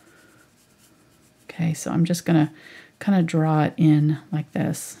 Okay, so I'm just going to kind of draw it in like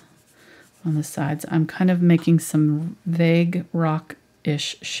this on the sides. I'm kind of making some vague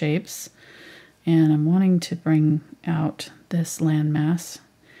rock-ish shapes, and I'm wanting to bring out this landmass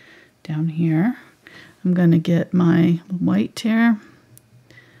down here. I'm going to get my white here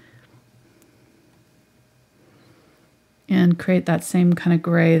and create that same kind of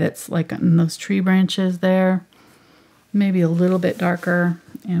gray that's like in those tree branches there, maybe a little bit darker,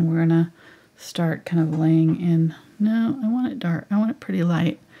 and we're going to start kind of laying in. No, I want it dark. I want it pretty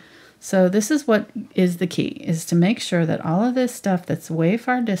light. So this is what is the key, is to make sure that all of this stuff that's way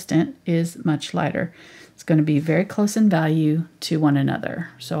far distant is much lighter. It's going to be very close in value to one another.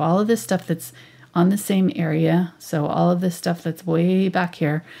 So all of this stuff that's on the same area, so all of this stuff that's way back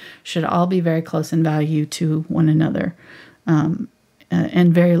here should all be very close in value to one another, and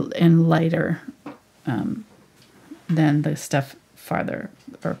lighter than the stuff farther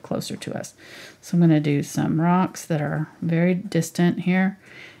or closer to us. So I'm going to do some rocks that are very distant here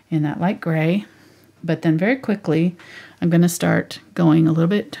in that light gray, but then very quickly I'm going to start going a little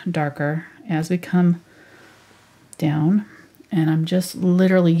bit darker as we come down, and I'm just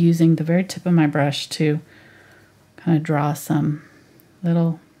literally using the very tip of my brush to kind of draw some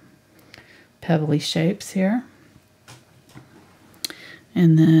little pebbly shapes here.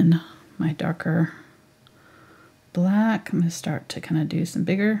 And then my darker black, I'm going to start to kind of do some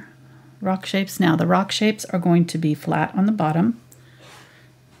bigger rock shapes. Now the rock shapes are going to be flat on the bottom,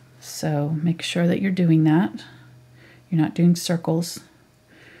 so make sure that you're doing that. You're not doing circles.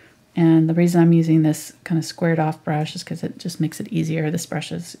 And the reason I'm using this kind of squared off brush is because it just makes it easier. This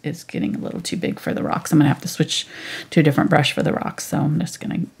brush is getting a little too big for the rocks. I'm going to have to switch to a different brush for the rocks, so I'm just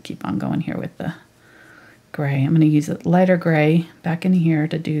going to keep on going here with the gray. I'm going to use a lighter gray back in here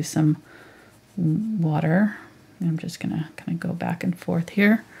to do some water. I'm just going to kind of go back and forth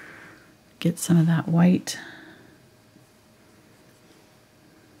here, get some of that white.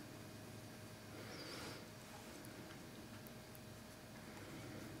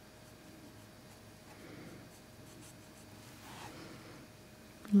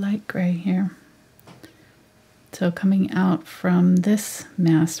 Light gray here. So coming out from this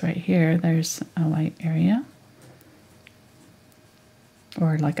mass right here, there's a light area,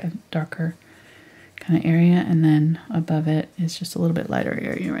 or like a darker kind of area, and then above it is just a little bit lighter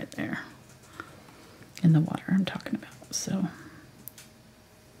area right there in the water I'm talking about. So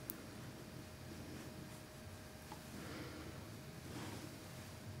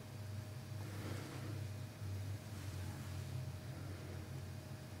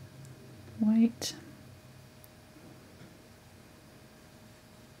white.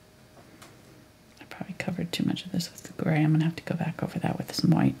 I probably covered too much of this with the gray. I'm gonna have to go back over that with some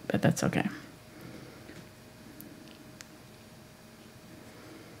white, but that's okay.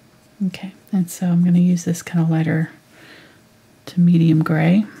 Okay, and so I'm going to use this kind of lighter to medium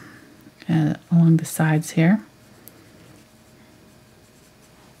gray along the sides here.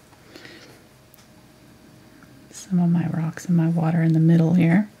 Some of my rocks and my water in the middle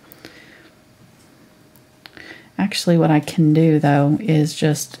here. Actually, what I can do, though, is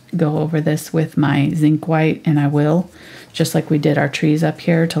just go over this with my Zinc White, and I will, just like we did our trees up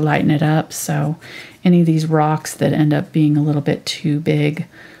here, to lighten it up. So any of these rocks that end up being a little bit too big,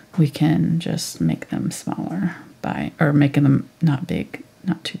 we can just make them smaller by, or making them not big,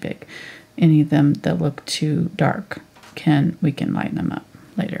 not too big. Any of them that look too dark, we can lighten them up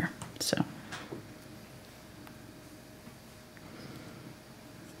later. So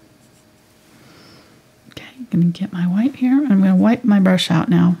going to get my white here. I'm going to wipe my brush out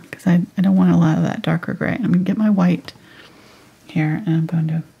now because I don't want a lot of that darker gray. I'm going to get my white here, and I'm going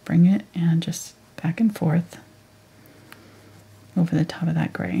to bring it and just back and forth over the top of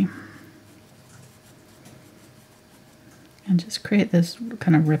that gray. And just create those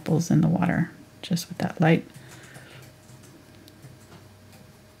kind of ripples in the water just with that light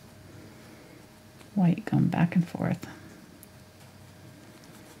white going back and forth.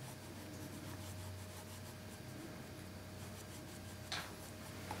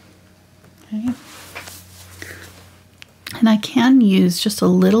 Okay. And I can use just a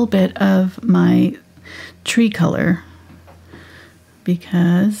little bit of my tree color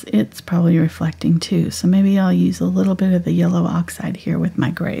because it's probably reflecting too. So maybe I'll use a little bit of the yellow oxide here with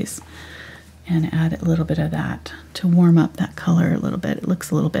my grays and add a little bit of that to warm up that color a little bit. It looks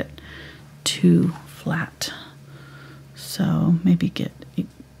a little bit too flat. So maybe get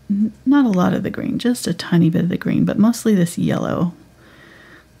not a lot of the green, just a tiny bit of the green, but mostly this yellow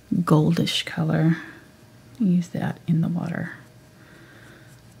goldish color. Use that in the water.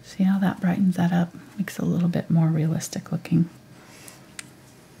 See how that brightens that up? Makes it a little bit more realistic looking.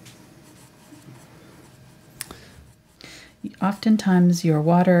 Oftentimes your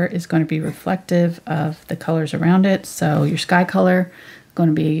water is going to be reflective of the colors around it, so your sky color is going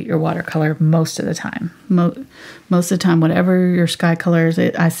to be your watercolor most of the time. Most of the time, whatever your sky color is,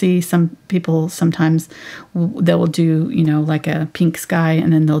 I see some people sometimes they will do, you know, like a pink sky,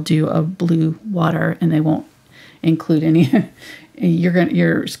 and then they'll do a blue water, and they won't include any.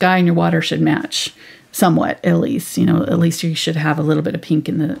 Your sky and your water should match somewhat, at least. You know, at least you should have a little bit of pink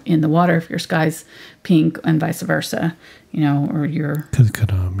in the water if your sky's pink, and vice versa. You know, or your because it's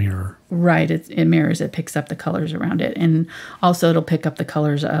kind of a mirror, right? It mirrors. It picks up the colors around it, and also it'll pick up the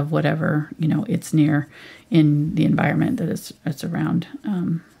colors of whatever, you know, it's near in the environment that it's around.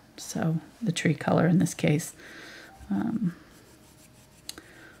 So the tree color in this case,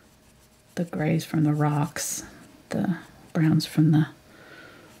 the grays from the rocks, the browns from the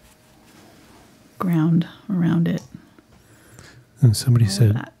ground around it. And somebody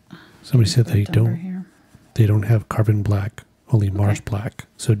said they don't have carbon black, only Mars black.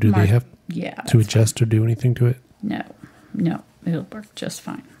 So do they have to adjust fine. Or do anything to it? No, it'll work just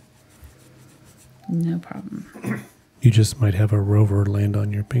fine. No problem. You just might have a rover land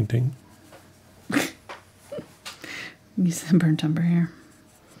on your painting. Use the burnt umber here.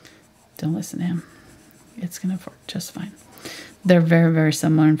 Don't listen to him. It's going to work just fine. They're very, very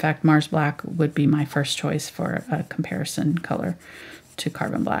similar. In fact, Mars black would be my first choice for a comparison color to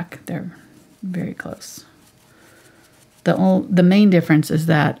carbon black. They're very close. The main difference is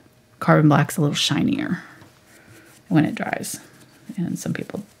that carbon black's a little shinier when it dries. And some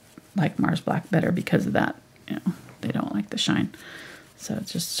people like Mars black better because of that. You know, they don't like the shine. So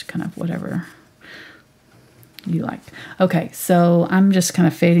it's just kind of whatever you like. Okay, so I'm just kind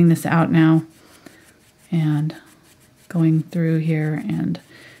of fading this out now and going through here and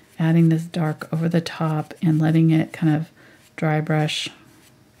adding this dark over the top and letting it kind of dry brush.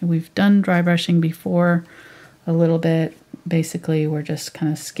 And we've done dry brushing before a little bit. Basically, we're just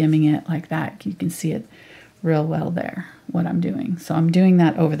kind of skimming it like that. You can see it real well there, what I'm doing. So I'm doing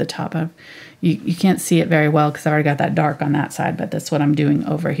that over the top of, you can't see it very well because I already got that dark on that side, but that's what I'm doing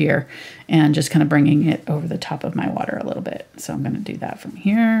over here and just kind of bringing it over the top of my water a little bit. So I'm going to do that from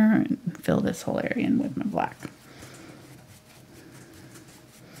here and fill this whole area in with my black.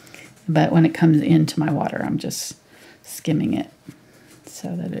 But when it comes into my water, I'm just skimming it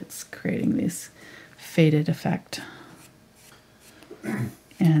so that it's creating this faded effect.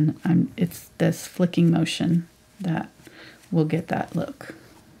 And it's this flicking motion that will get that look.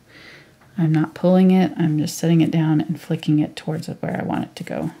 I'm not pulling it, I'm just setting it down and flicking it towards where I want it to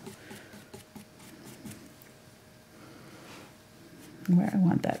go. Where I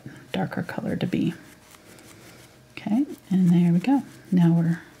want that darker color to be. Okay, and there we go.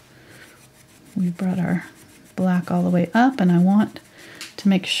 Now we've brought our black all the way up, and I want to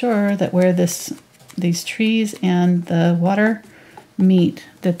make sure that where these trees and the water meet,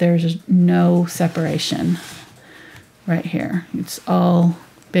 that there's no separation right here. It's all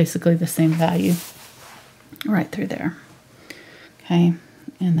basically the same value right through there. Okay,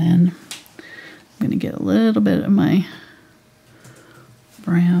 and then I'm going to get a little bit of my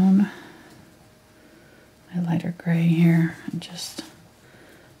brown, my lighter gray here, and just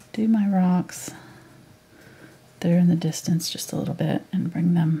do my rocks that are in the distance just a little bit and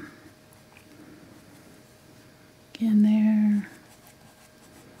bring them in there.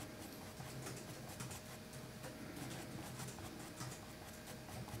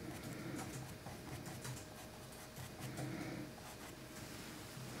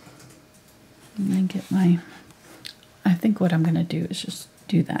 And then get my think what I'm going to do is just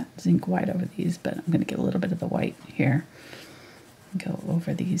do that zinc white over these, but I'm going to get a little bit of the white here. Go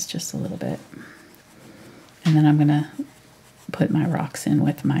over these just a little bit. And then I'm going to put my rocks in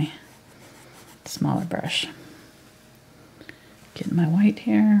with my smaller brush. Getting my white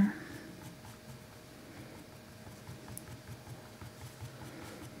here.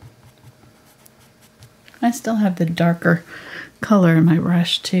 I still have the darker color in my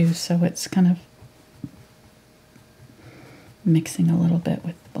brush too, so it's kind of mixing a little bit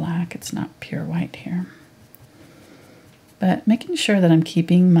with black. It's not pure white here. But making sure that I'm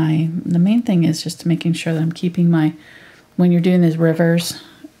keeping the main thing is just making sure that I'm keeping when you're doing these rivers,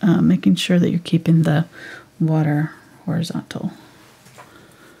 making sure that you're keeping the water horizontal.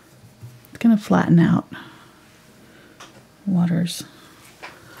 It's going to flatten out. Water's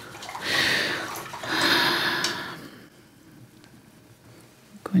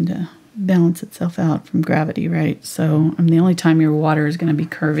going to balance itself out from gravity, right? So the only time your water is going to be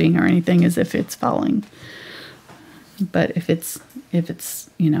curving or anything is if it's falling. But if it's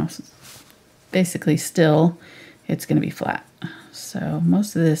basically still, it's going to be flat. So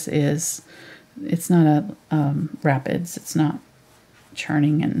most of this it's not a rapids. It's not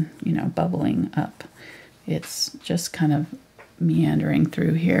churning and bubbling up. It's just kind of meandering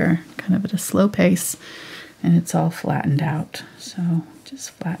through here, kind of at a slow pace, and it's all flattened out. So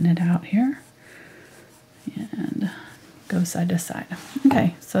just flatten it out here and go side to side.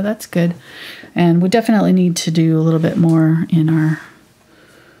 Okay, so that's good. And we definitely need to do a little bit more in our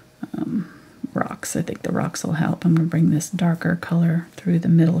rocks. I think the rocks will help. I'm going to bring this darker color through the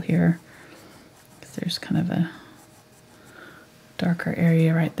middle here, because there's kind of a darker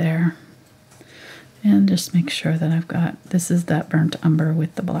area right there. And just make sure that I've got, this is that burnt umber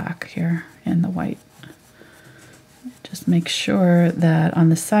with the black here and the white. Just make sure that on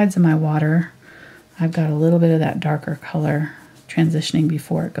the sides of my water, I've got a little bit of that darker color transitioning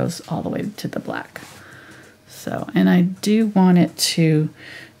before it goes all the way to the black. So, and I do want it to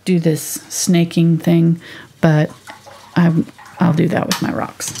do this snaking thing, but I'll do that with my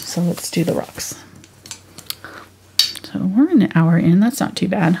rocks. So let's do the rocks. So we're an hour in. That's not too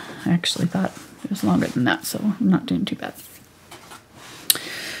bad. I actually thought it was longer than that, so I'm not doing too bad.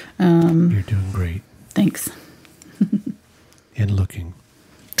 You're doing great. Thanks. And looking.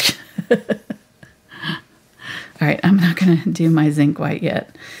 All right, I'm not going to do my zinc white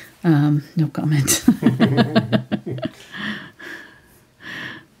yet. No comment.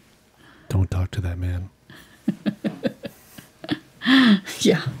 Don't talk to that man.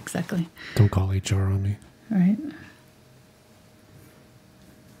 Yeah, exactly. Don't call HR on me. All right.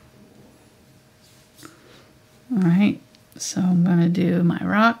 All right, so I'm going to do my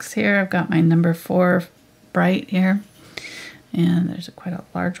rocks here. I've got my number 4 bright here. And there's quite a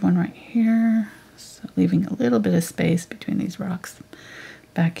large one right here. So leaving a little bit of space between these rocks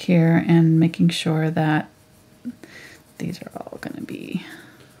back here and making sure that these are all going to be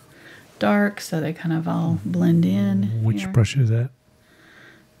dark so they kind of all blend in. Which here. brush is that?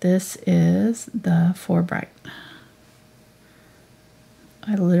 This is the 4 bright.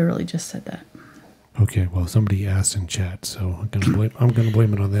 I literally just said that. Okay, well somebody asked in chat, so I'm gonna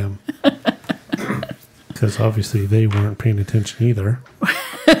blame it on them. Because obviously they weren't paying attention either.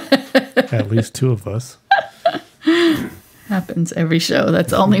 At least 2 of us. Happens every show. That's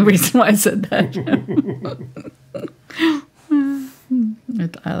the only reason why I said that.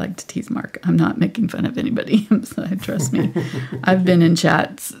 I like to tease Mark. I'm not making fun of anybody. So trust me. I've been in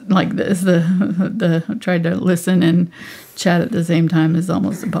chats like this. The tried to listen and chat at the same time is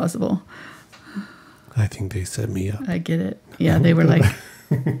almost impossible. I think they set me up. I get it. Yeah, they were like,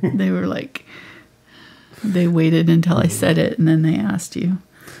 they waited until I said it and then they asked you.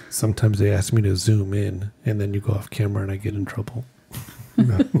 Sometimes they ask me to zoom in and then you go off camera and I get in trouble.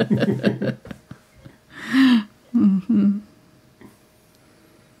 Mm-hmm.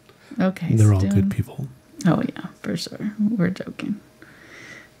 Okay. They're all good people. Oh, yeah, for sure. We're joking.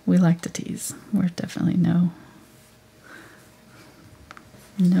 We like to tease. We're definitely no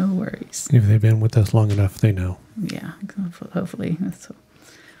worries. If they've been with us long enough, they know. Yeah, hopefully. That's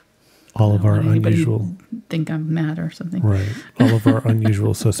all of our unusual... think I'm mad or something. Right. All of our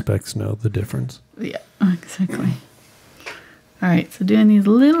unusual suspects know the difference. Yeah, exactly. All right, so doing these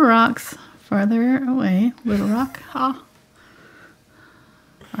little rocks farther away. Little Rock, ha.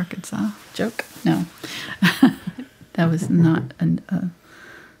 Arkansas. Joke? No. That was not an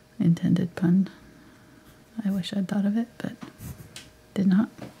intended pun. I wish I'd thought of it, but did not.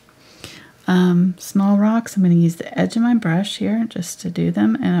 Small rocks, I'm going to use the edge of my brush here just to do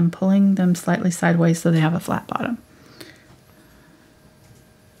them, and I'm pulling them slightly sideways so they have a flat bottom.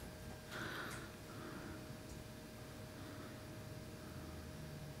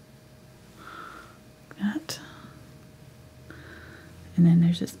 And then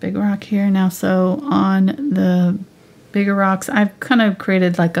there's this big rock here. Now, so on the bigger rocks, I've kind of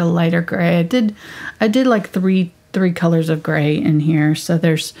created like a lighter gray. I did like three colors of gray in here. So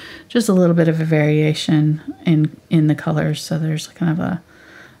there's just a little bit of a variation in the colors. So there's kind of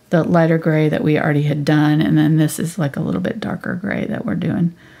the lighter gray that we already had done. And then this is like a little bit darker gray that we're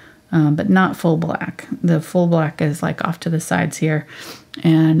doing. But not full black. The full black is like off to the sides here.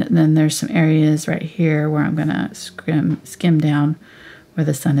 And then there's some areas right here where I'm gonna skim down where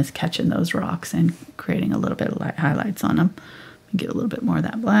the sun is catching those rocks and creating a little bit of light highlights on them. Get a little bit more of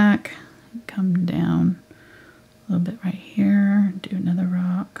that black. Come down a little bit right here. Do another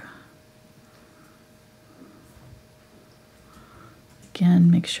rock.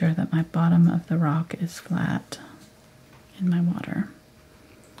 Again, make sure that my bottom of the rock is flat in my water.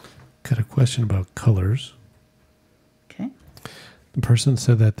 Got a question about colors. Okay. The person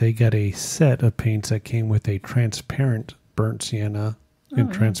said that they got a set of paints that came with a transparent burnt sienna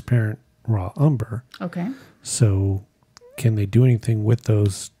and transparent raw umber. Okay. So can they do anything with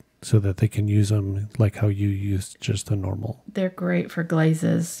those so that they can use them like how you used just the normal? They're great for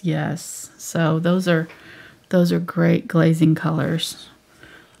glazes, yes. So those are great glazing colors.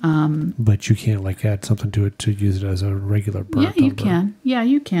 But you can't like add something to it to use it as a regular burnt umber. Yeah, you can. Yeah,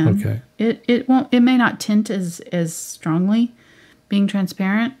 you can. Okay. It may not tint as strongly being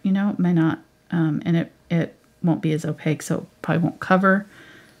transparent, you know, it may not, and it won't be as opaque, so it probably won't cover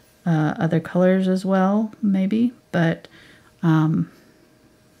other colors as well, maybe, but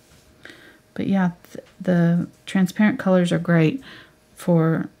yeah, the transparent colors are great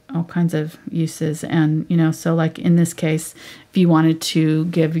for all kinds of uses. And, you know, so like in this case, if you wanted to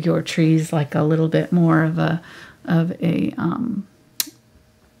give your trees like a little bit more of a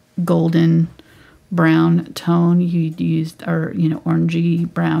golden brown tone, you'd use, or, you know,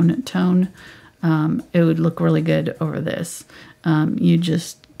 orangey brown tone, it would look really good over this. You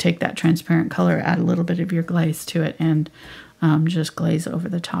just take that transparent color, add a little bit of your glaze to it, and just glaze over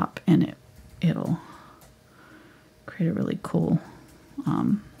the top, and it'll create a really cool,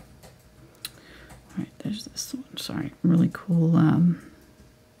 all right, there's this one, sorry, really cool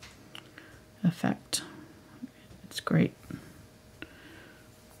effect. It's great.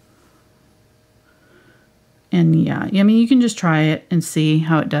 And yeah, I mean, you can just try it and see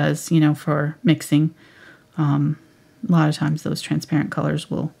how it does, you know, for mixing. A lot of times those transparent colors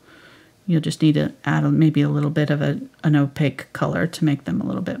you'll just need to add maybe a little bit of an opaque color to make them a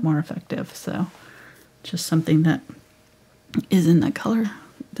little bit more effective. So just something that is in that color,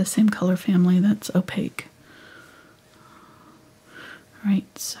 the same color family that's opaque. All right,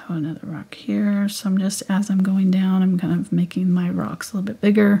 so another rock here. So I'm just, as I'm going down, I'm kind of making my rocks a little bit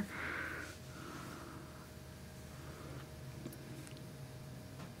bigger.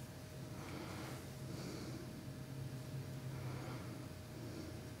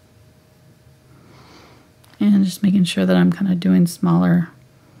 And just making sure that I'm kind of doing smaller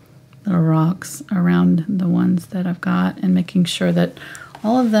little rocks around the ones that I've got, and making sure that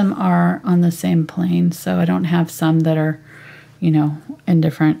all of them are on the same plane. So I don't have some that are, you know, in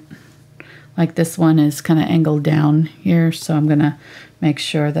different, like this one is kind of angled down here. So I'm going to make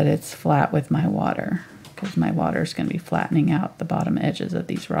sure that it's flat with my water, because my water is going to be flattening out the bottom edges of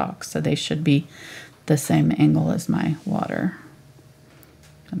these rocks. So they should be the same angle as my water.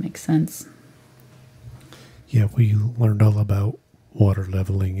 That makes sense. Yeah, we learned all about water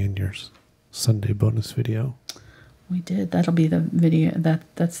leveling in your Sunday bonus video. We did. That'll be the video.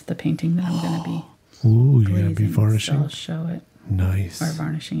 That's the painting that I'm going to be. Ooh, you're going to be varnishing? So I'll show it. Nice. Or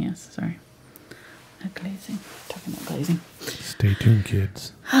varnishing, yes. Sorry. Not glazing. Talking about glazing. Stay tuned,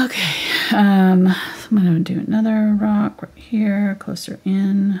 kids. Okay. So I'm going to do another rock right here, closer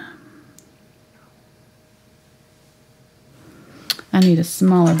in. I need a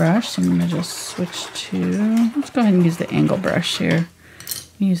smaller brush, so I'm going to just switch to, let's go ahead and use the angle brush here.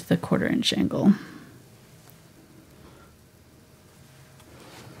 Use the 1/4" angle.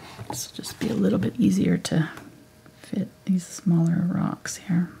 This will just be a little bit easier to fit these smaller rocks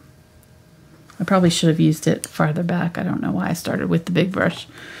here. I probably should have used it farther back. I don't know why I started with the big brush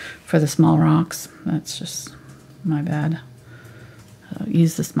for the small rocks. That's just my bad.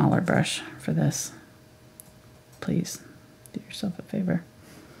 Use the smaller brush for this, please. Do yourself a favor.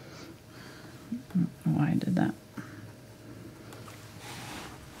 I don't know why I did that.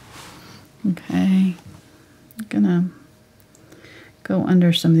 Okay. I'm gonna go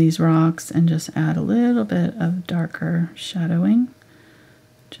under some of these rocks and just add a little bit of darker shadowing,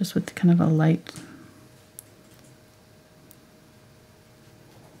 just with kind of a light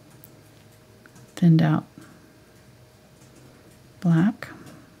thinned out black,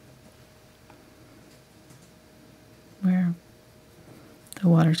 where the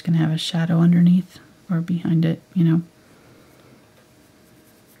water's going to have a shadow underneath or behind it, you know.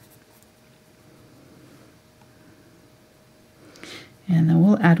 And then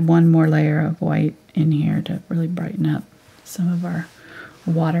we'll add one more layer of white in here to really brighten up some of our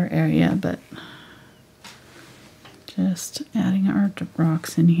water area, but just adding our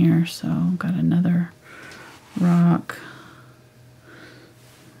rocks in here. So got another rock.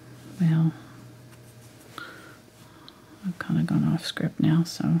 Well, I've kind of gone off script now,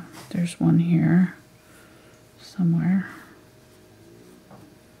 so there's one here somewhere.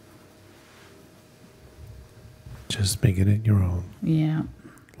 Just making it your own. Yeah.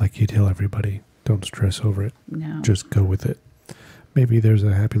 Like you tell everybody, don't stress over it. No. Just go with it. Maybe there's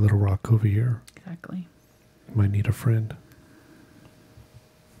a happy little rock over here. Exactly. You might need a friend.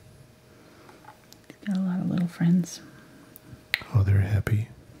 Got a lot of little friends. Oh, they're happy.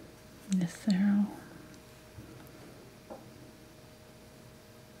 Yes, they're all.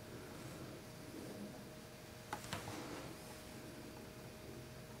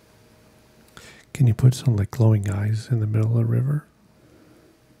 Can you put some like glowing eyes in the middle of the river?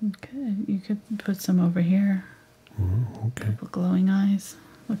 Okay, you could put some over here. Okay. Couple glowing eyes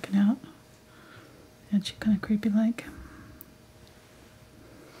looking out. And she kind of creepy like.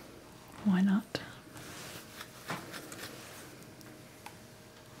 Why not?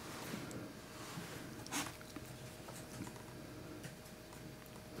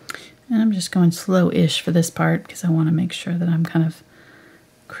 And I'm just going slow-ish for this part because I want to make sure that I'm kind of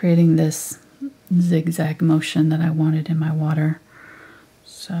creating this zigzag motion that I wanted in my water.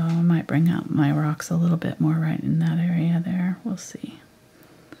 So I might bring out my rocks a little bit more right in that area there. We'll see.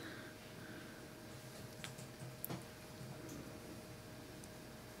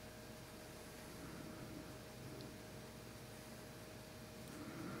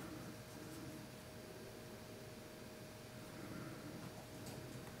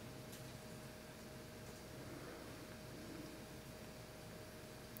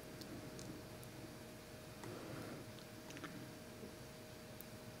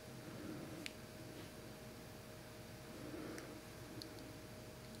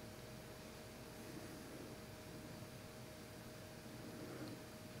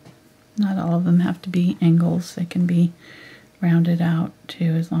 Not all of them have to be angles. They can be rounded out too,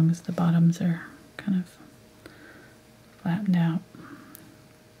 as long as the bottoms are kind of flattened out.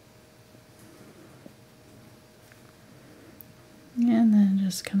 And then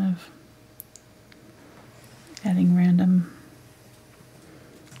just kind of adding random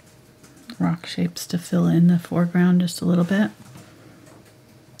rock shapes to fill in the foreground just a little bit.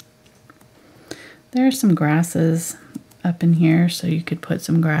 There are some grasses up in here, so you could put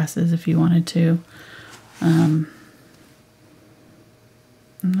some grasses if you wanted to. I'm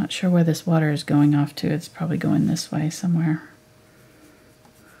not sure where this water is going off to. It's probably going this way somewhere.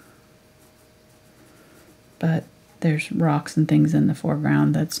 But there's rocks and things in the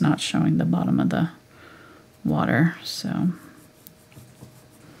foreground that's not showing the bottom of the water, so I'm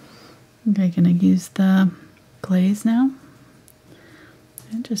going to use the glaze now.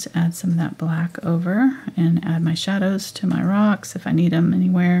 And just add some of that black over and add my shadows to my rocks if I need them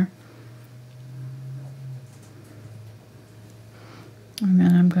anywhere. And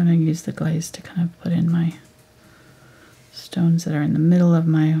then I'm going to use the glaze to kind of put in my stones that are in the middle of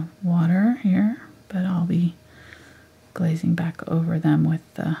my water here, but I'll be glazing back over them with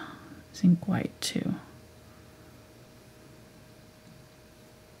the Zinc White too.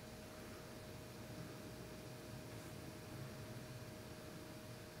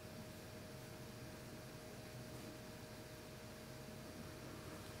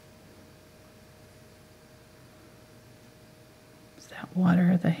 That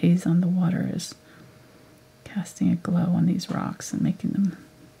water, the haze on the water is casting a glow on these rocks and making them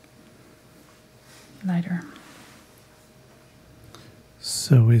lighter.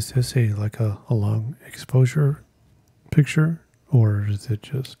 So is this like a long exposure picture, or is it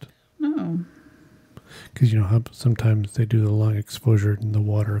just? No. Because you know how sometimes they do the long exposure and the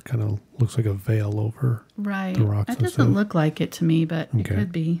water kind of looks like a veil over right. the rocks. It doesn't look like it to me, but it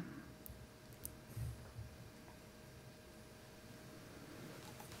could be.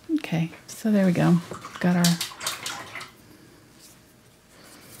 Okay, so there we go. Got our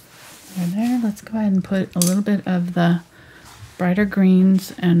there. Let's go ahead and put a little bit of the brighter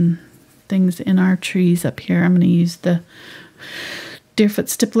greens and things in our trees up here. I'm going to use the Deerfoot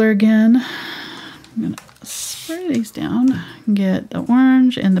Stippler again. I'm going to spray these down and get the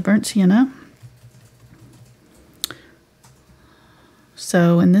orange and the burnt sienna.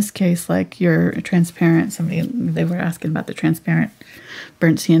 So in this case, like your transparent, they were asking about the transparent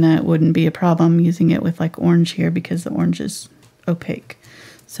burnt sienna, it wouldn't be a problem using it with like orange here because the orange is opaque.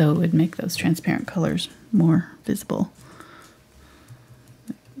 so it would make those transparent colors more visible.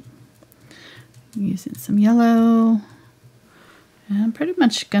 Using some yellow. And I'm pretty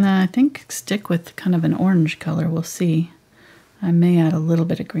much gonna, I think, stick with kind of an orange color. We'll see. I may add a little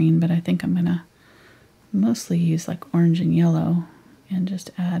bit of green, but I think I'm gonna mostly use like orange and yellow and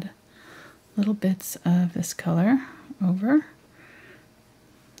just add little bits of this color over.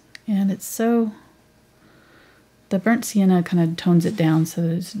 And it's so, the burnt sienna kind of tones it down so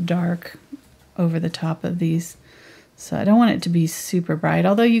that it's dark over the top of these. So I don't want it to be super bright,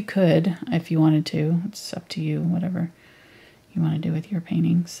 although you could if you wanted to. It's up to you, whatever you want to do with your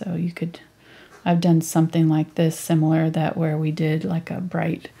painting. So you could, I've done something like this similar, that where we did like a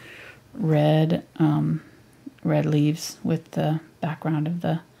bright red, red leaves with the background of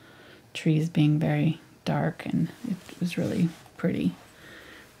the trees being very dark, and it was really pretty,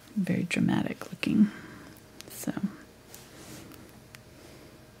 very dramatic looking. So.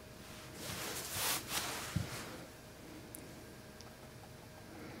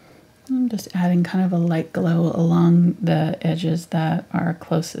 I'm just adding kind of a light glow along the edges that are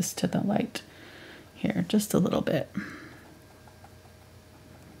closest to the light here, just a little bit.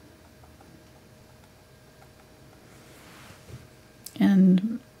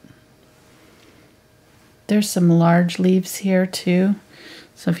 And there's some large leaves here too,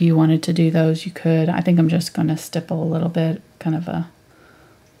 so if you wanted to do those, you could. I think I'm just going to stipple a little bit, kind of a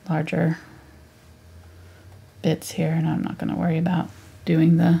larger bits here, and I'm not going to worry about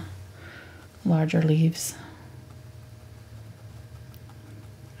doing the larger leaves.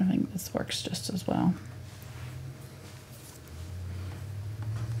 I think this works just as well.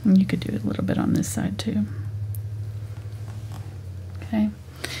 And you could do a little bit on this side too. Okay,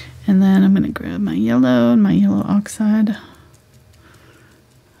 and then I'm going to grab my yellow and my yellow oxide.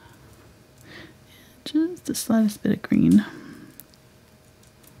 Just the slightest bit of green.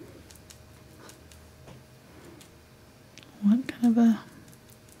 What kind of a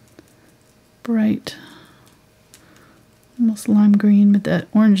bright, almost lime green, but that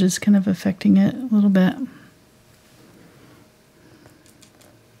orange is kind of affecting it a little bit.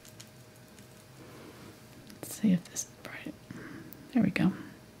 Let's see if this is bright. There we go.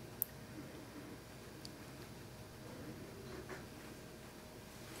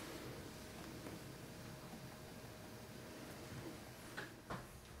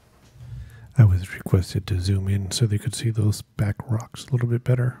 I was requested to zoom in so they could see those back rocks a little bit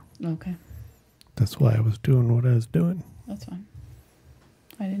better. Okay. That's why I was doing what I was doing. That's fine.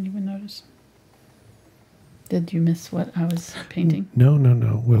 I didn't even notice. Did you miss what I was painting? No.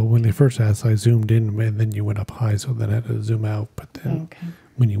 Well, when they first asked, I zoomed in, and then you went up high, so then I had to zoom out. But then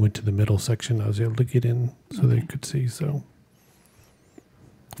when you went to the middle section, I was able to get in so they could see. So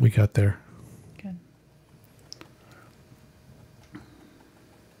we got there. Good.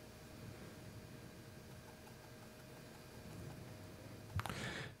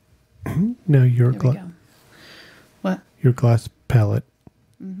 Now your What? Your glass palette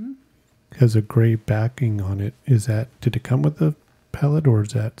has a gray backing on it. Did it come with the palette, or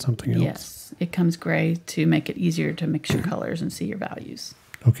is that something else? Yes, it comes gray to make it easier to mix your colors and see your values.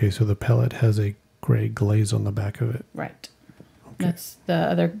 Okay, so the palette has a gray glaze on the back of it. Right. Okay. That's the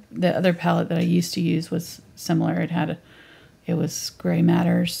other palette that I used to use was similar. It was gray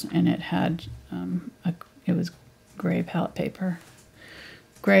matters, and it had it was gray palette paper.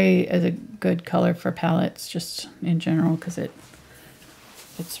 Gray is a good color for palettes, just in general, because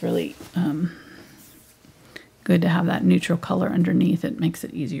it's really good to have that neutral color underneath. It makes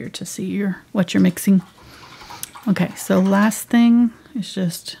it easier to see what you're mixing. Okay, so last thing is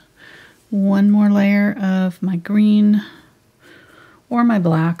just one more layer of my green or my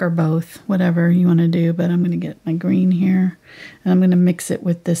black or both, whatever you want to do. But I'm going to get my green here, and I'm going to mix it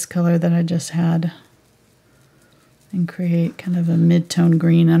with this color that I just had and create kind of a mid-tone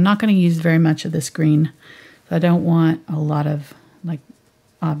green. I'm not going to use very much of this green, so I don't want a lot of like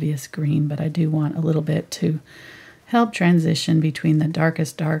obvious green, but I do want a little bit to help transition between the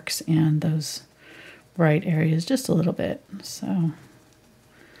darkest darks and those bright areas just a little bit. So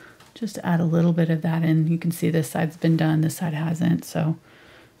just add a little bit of that in. You can see this side's been done, this side hasn't, so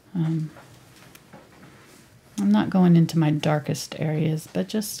I'm not going into my darkest areas, but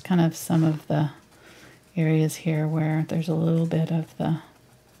just kind of some of the areas here where there's a little bit of the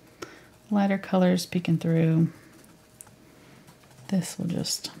lighter colors peeking through. This will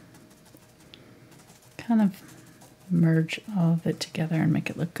just kind of merge all of it together and make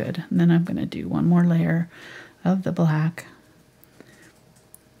it look good. And then I'm going to do one more layer of the black.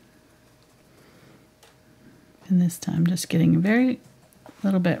 And this time just getting a very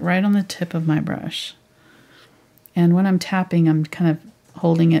little bit right on the tip of my brush. And when I'm tapping, I'm kind of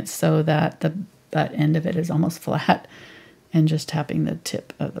holding it so that that end of it is almost flat, and just tapping the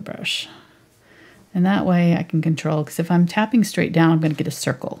tip of the brush. And that way I can control, because if I'm tapping straight down, I'm going to get a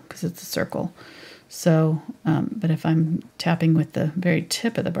circle, because it's a circle. So, but if I'm tapping with the very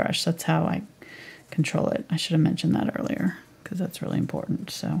tip of the brush, that's how I control it. I should have mentioned that earlier, because that's really important.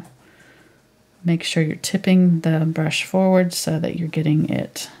 So make sure you're tipping the brush forward so that you're getting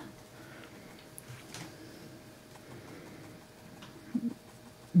it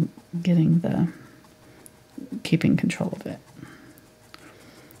keeping control of it.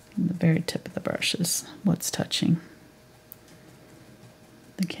 And the very tip of the brush is what's touching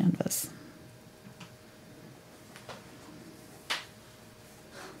the canvas.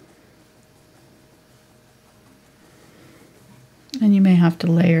 And you may have to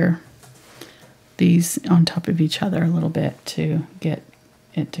layer these on top of each other a little bit to get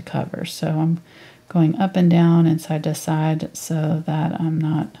it to cover. So I'm going up and down and side to side so that I'm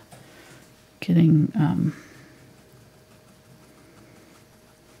not getting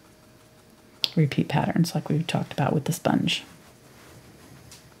repeat patterns like we talked about with the sponge.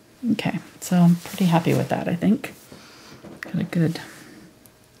 Okay, so I'm pretty happy with that, I think. Got a good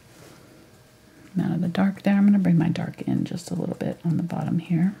amount of the dark there. I'm going to bring my dark in just a little bit on the bottom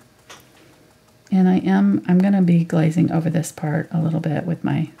here. And I'm going to be glazing over this part a little bit with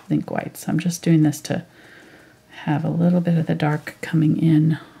my Zinc White. So I'm just doing this to have a little bit of the dark coming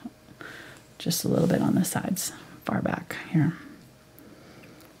in just a little bit on the sides, far back here.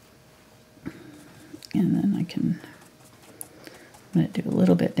 And then I'm going to do a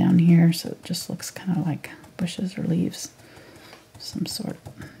little bit down here so it just looks kind of like bushes or leaves, some sort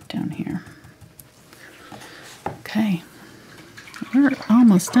down here. Okay, we're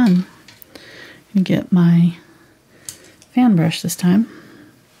almost done. I'm going to get my fan brush this time.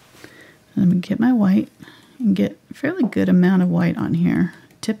 And I'm going to get my white and get a fairly good amount of white on here.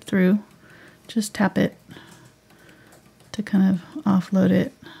 Tip through, just tap it to kind of offload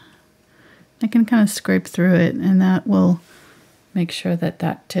it. I can kind of scrape through it, and that will make sure that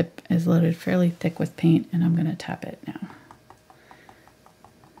that tip is loaded fairly thick with paint, and I'm going to tap it now.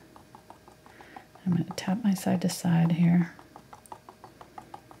 I'm going to tap my side to side here,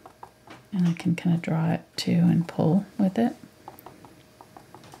 and I can kind of draw it too and pull with it.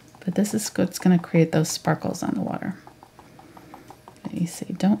 But this is what's going to create those sparkles on the water. You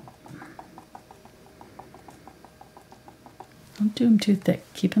see, don't do them too thick.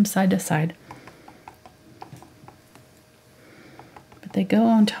 Keep them side to side. But they go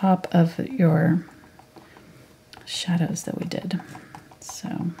on top of your shadows that we did.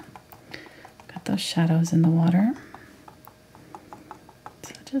 So got those shadows in the water.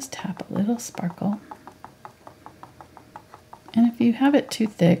 So just tap a little sparkle. And if you have it too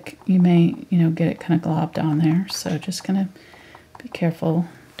thick, you may, get it kind of globbed on there. So just gonna be careful.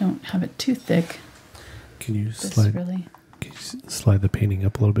 Don't have it too thick. Can you slide the painting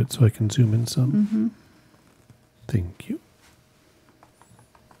up a little bit so I can zoom in some? Mm-hmm. Thank you.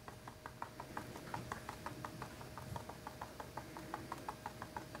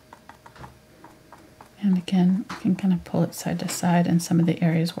 And again, I can kind of pull it side to side in some of the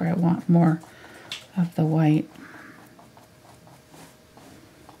areas where I want more of the white.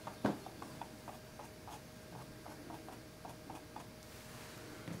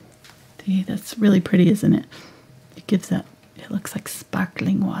 See, that's really pretty, isn't it? It gives that, it looks like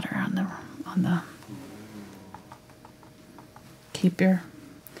sparkling water on the keep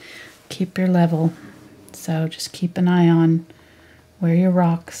your level. So just keep an eye on where your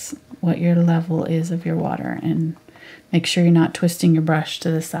rocks, what your level is of your water, and make sure you're not twisting your brush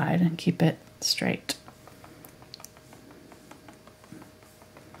to the side, and keep it straight.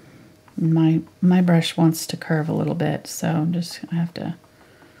 My brush wants to curve a little bit, so I have to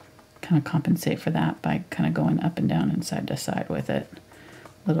kind of compensate for that by kind of going up and down and side to side with it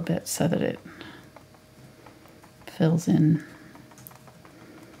a little bit so that it fills in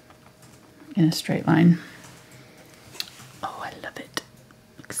a straight line. Oh, I love it.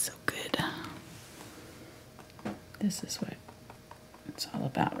 Looks so good. This is what it's all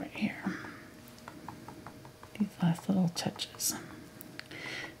about right here. These last little touches.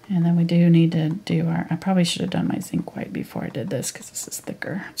 And then we do need to do I probably should have done my Zinc White before I did this because this is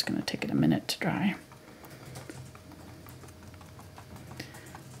thicker. It's going to take it a minute to dry.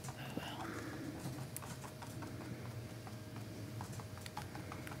 Oh well.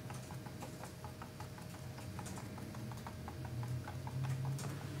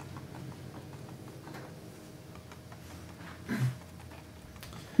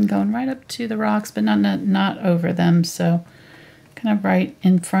 I'm going right up to the rocks, but not over them, so kind of right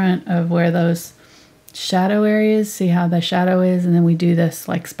in front of where those shadow areas, see how the shadow is, and then we do this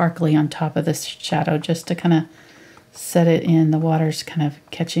like sparkly on top of this shadow just to kind of set it in. The water's kind of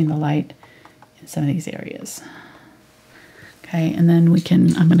catching the light in some of these areas. Okay, and then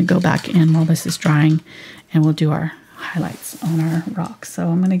I'm going to go back in while this is drying, and we'll do our highlights on our rocks. So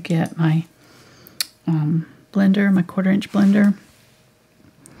I'm going to get my blender, my 1/4-inch blender,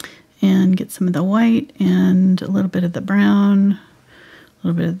 and get some of the white and a little bit of the brown, a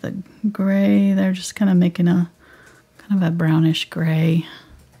little bit of the gray. They're just kind of making a kind of a brownish gray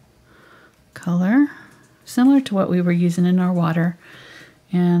color, similar to what we were using in our water.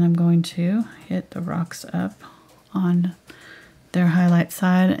 And I'm going to hit the rocks up on their highlight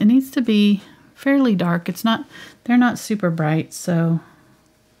side. It needs to be fairly dark. They're not super bright, so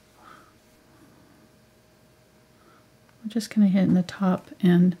we're just kind of hitting the top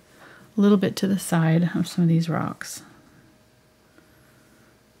and a little bit to the side of some of these rocks.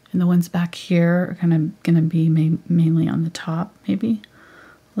 And the ones back here are kind of going to be mainly on the top, maybe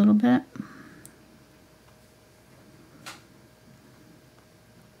a little bit.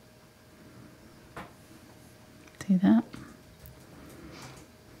 See that?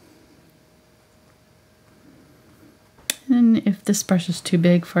 And if this brush is too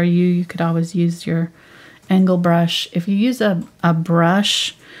big for you, you could always use your angle brush. If you use a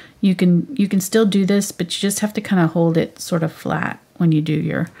brush, you can still do this, but you just have to kind of hold it sort of flat when you do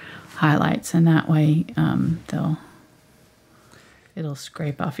your highlights, and that way it'll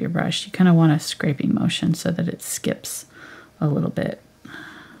scrape off your brush. You kind of want a scraping motion so that it skips a little bit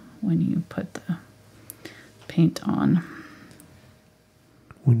when you put the paint on.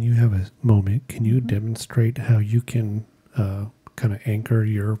 When you have a moment, can you demonstrate how you can kind of anchor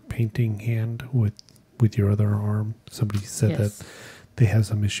your painting hand with your other arm? Somebody said that they have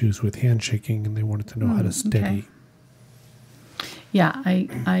some issues with hand shaking and they wanted to know how to steady. Okay. Yeah,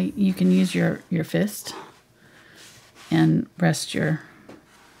 you can use your fist and rest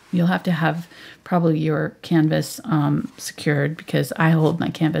you'll have to have probably your canvas secured, because I hold my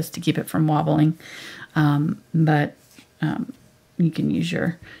canvas to keep it from wobbling. But you can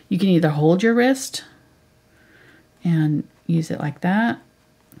either hold your wrist and use it like that.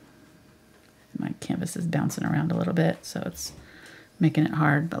 My canvas is bouncing around a little bit, so it's making it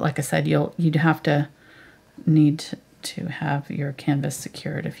hard. But like I said, you'd have to need to have your canvas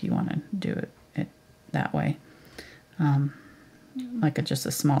secured if you want to do it that way. Like just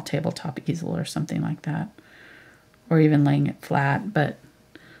a small tabletop easel or something like that, or even laying it flat. But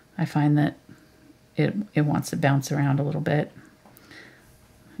I find that it wants to bounce around a little bit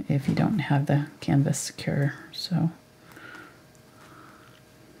if you don't have the canvas secure. So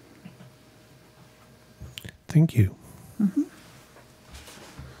thank you.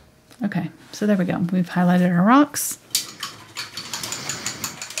 Okay, so there we go. We've highlighted our rocks.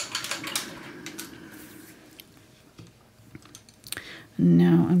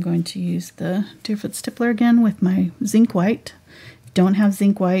 Now I'm going to use the Deerfoot Stippler again with my Zinc White. If you don't have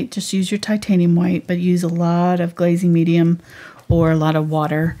Zinc White, just use your Titanium White, but use a lot of glazing medium or a lot of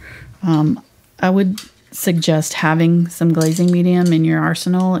water. I would suggest having some glazing medium in your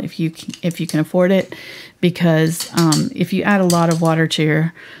arsenal if you can afford it, because if you add a lot of water to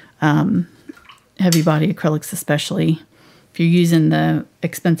your heavy body acrylics, especially if you're using the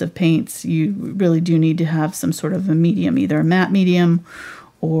expensive paints, you really do need to have some sort of a medium, either a matte medium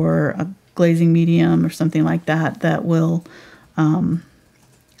or a glazing medium or something like that, that will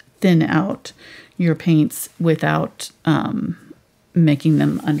thin out your paints without making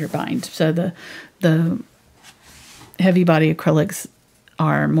them underbind. So the heavy body acrylics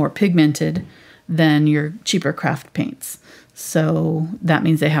are more pigmented than your cheaper craft paints. So that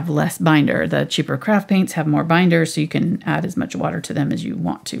means they have less binder. The cheaper craft paints have more binder, so you can add as much water to them as you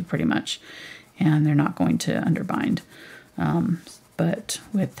want to, pretty much. And they're not going to underbind. But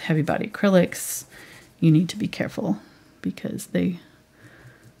with heavy body acrylics, you need to be careful, because they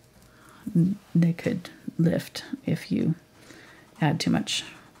could lift if you add too much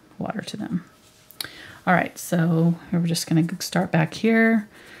water to them. All right, so we're just going to start back here,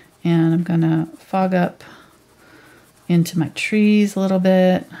 and I'm going to fog up into my trees a little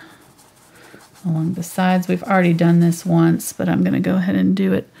bit along the sides. We've already done this once, but I'm going to go ahead and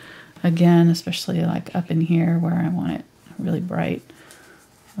do it again, especially like up in here where I want it really bright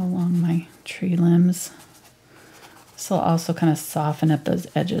along my tree limbs. This will also kind of soften up those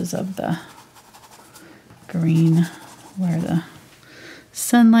edges of the green where the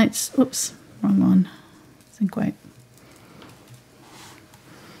sunlight's, oops, wrong one, Zinc White,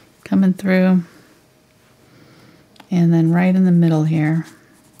 coming through. And then right in the middle here,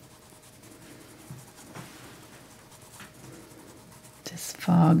 just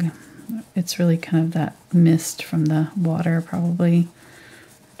fog It's really kind of that mist from the water, probably.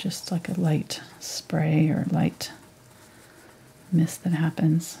 Just like a light spray or light mist that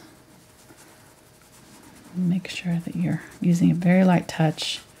happens. Make sure that you're using a very light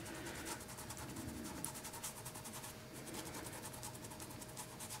touch.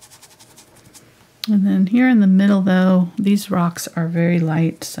 And then here in the middle, though, these rocks are very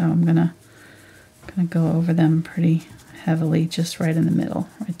light, so I'm gonna go over them pretty heavily, just right in the middle,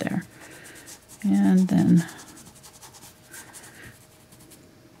 right there. And then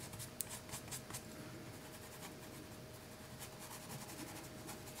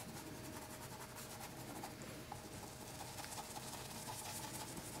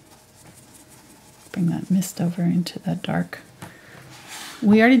bring that mist over into that dark.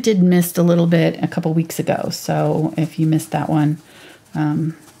 We already did mist a little bit a couple weeks ago, so if you missed that one,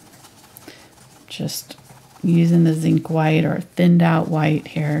 just using the zinc white or thinned out white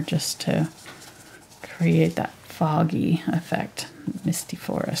here just to create that foggy effect, misty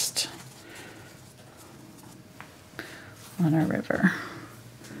forest on our river.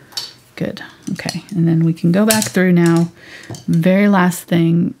 Good. Okay, and then we can go back through now. Very last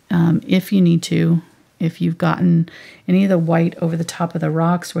thing, if you need to, if you've gotten any of the white over the top of the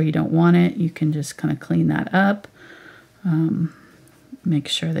rocks where you don't want it, you can just kind of clean that up. Make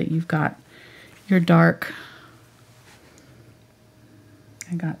sure that you've got your dark.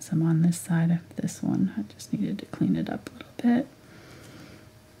 I got some on this side of this one. I just needed to clean it up a little bit.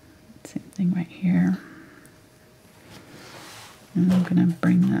 Same thing right here. And I'm going to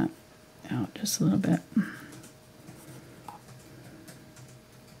bring that out just a little bit.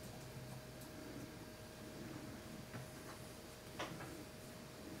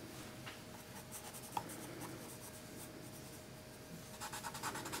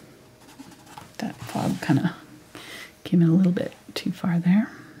 That fog kind of came in a little bit too far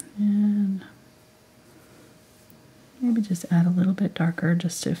there. And maybe just add a little bit darker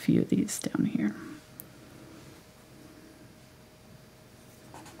just to a few of these down here.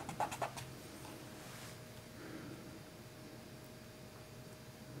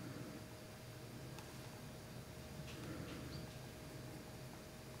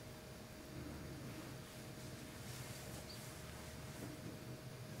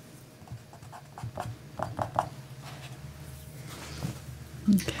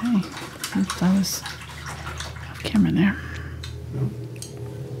 Okay, if that was off camera there.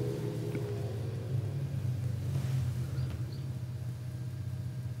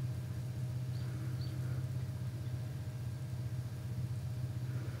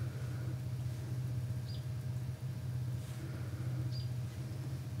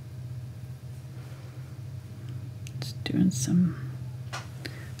 Just doing some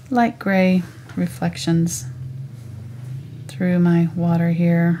light gray reflections through my water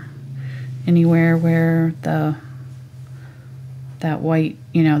here, anywhere where that white,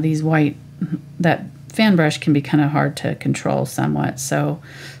 you know, these white, that fan brush can be kind of hard to control somewhat, so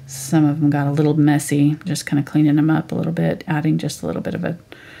some of them got a little messy. Just kind of cleaning them up a little bit, adding just a little bit of a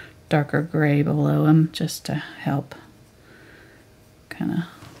darker gray below them just to help kind of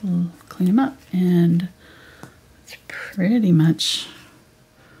clean them up. And that's pretty much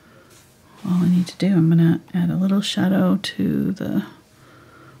all I need to do. I'm going to add a little shadow to the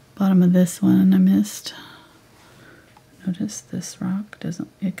bottom of this one I missed. Notice this rock doesn't,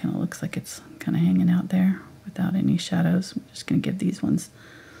 it kind of looks like it's kind of hanging out there without any shadows. I'm just going to give these ones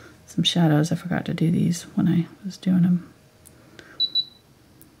some shadows. I forgot to do these when I was doing them.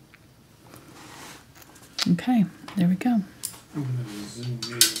 Okay, there we go. I'm going to zoom in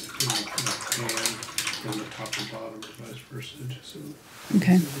from the top and bottom or vice versa, just so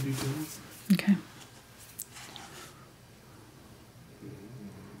okay. See the details. Okay.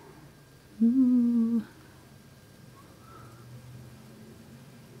 Ooh.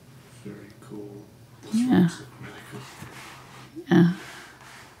 Very cool. Yeah. Really cool. Yeah.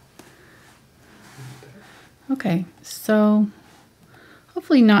 Okay, so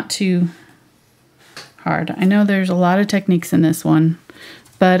hopefully not too hard. I know there's a lot of techniques in this one,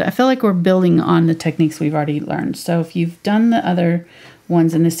 but I feel like we're building on the techniques we've already learned. So if you've done the other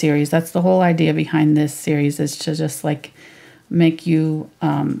ones in the series, that's the whole idea behind this series, is to just like make you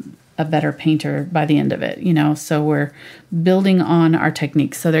a better painter by the end of it, you know. So we're building on our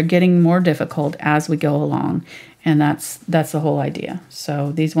techniques, so they're getting more difficult as we go along, and that's the whole idea.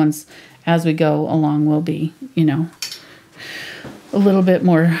 So these ones as we go along will be, you know, a little bit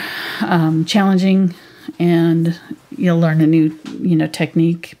more challenging, and you'll learn a new, you know,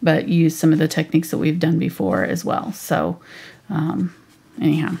 technique, but use some of the techniques that we've done before as well. So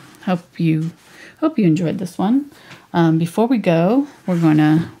anyhow, hope you enjoyed this one. Before we go, we're going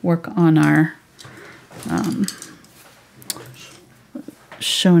to work on our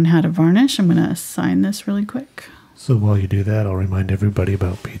showing how to varnish. I'm going to assign this really quick. So while you do that, I'll remind everybody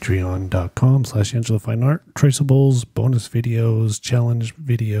about patreon.com/AngelaFineArt. Traceables, bonus videos, challenge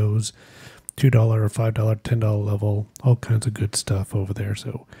videos, $2 or $5, $10 level, all kinds of good stuff over there.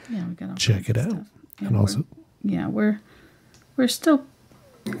 So yeah, we got check it out. And also, we're still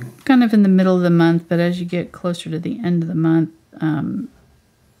kind of in the middle of the month, but as you get closer to the end of the month,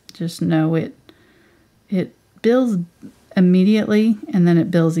 just know it bills immediately, and then it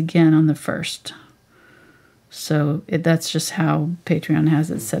bills again on the 1st. So that's just how Patreon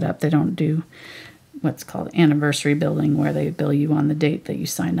has it set up. They don't do what's called anniversary billing, where they bill you on the date that you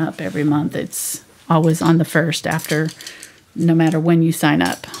sign up every month. It's always on the 1st after, no matter when you sign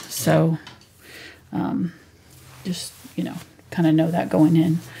up. So just, kind of know that going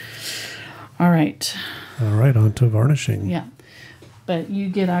in. All right. On to varnishing. Yeah. But you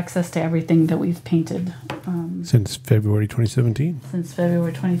get access to everything that we've painted. Since February 2017. Since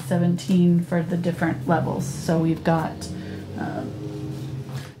February 2017 for the different levels. So we've got...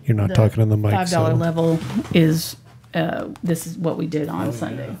 You're not talking on the mic. $5 level is... this is what we did on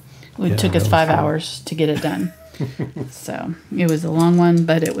Sunday. It took us 5 hours to get it done. So it was a long one,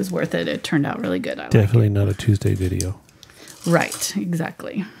 but it was worth it. It turned out really good. Definitely not a Tuesday video. Right,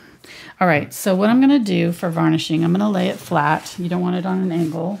 exactly. All right, so what I'm going to do for varnishing, I'm going to lay it flat. You don't want it on an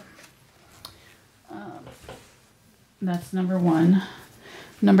angle. That's number 1.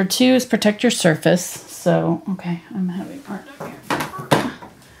 Number 2 is protect your surface. So, okay, I'm having art up here.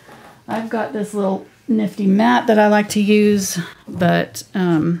 I've got this little nifty mat that I like to use, but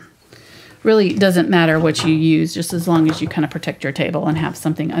really it doesn't matter what you use, just as long as you kind of protect your table and have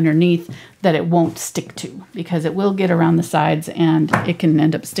something underneath that it won't stick to, because it will get around the sides and it can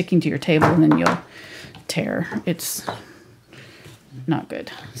end up sticking to your table and then you'll tear. It's not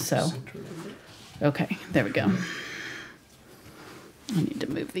good. So, okay, there we go. I need to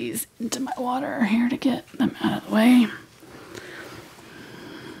move these into my water here to get them out of the way.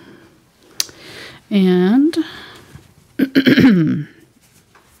 And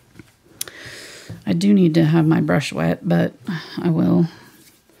I do need to have my brush wet, but I will.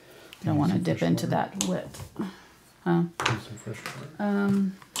 I don't want to dip into that wet.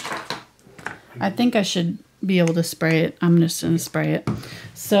 I think I should be able to spray it. I'm just going to spray it.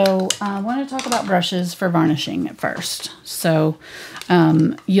 So I want to talk about brushes for varnishing at first. So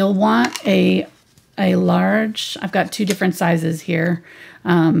you'll want a large, I've got 2 different sizes here,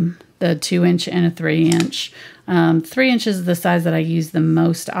 the 2-inch and a 3-inch. 3 inches is the size that I use the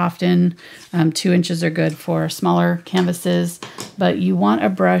most often. 2 inches are good for smaller canvases, but you want a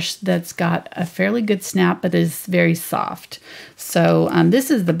brush that's got a fairly good snap but is very soft. So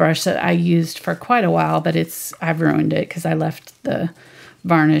this is the brush that I used for quite a while, but I've ruined it because I left the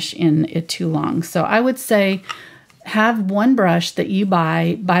varnish in it too long. So I would say have one brush that you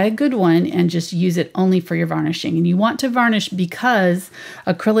buy a good one, and just use it only for your varnishing. And you want to varnish because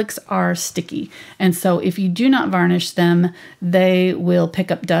acrylics are sticky. And so if you do not varnish them, they will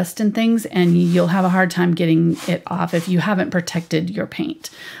pick up dust and things, and you'll have a hard time getting it off if you haven't protected your paint.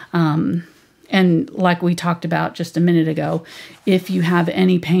 And like we talked about just a minute ago, if you have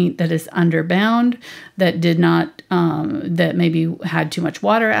any paint that is underbound, that did not, that maybe had too much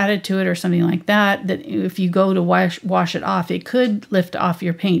water added to it or something like that, that if you go to wash it off, it could lift off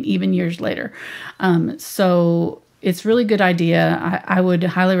your paint even years later. So it's a really good idea. I would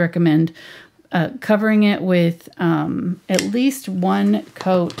highly recommend covering it with at least 1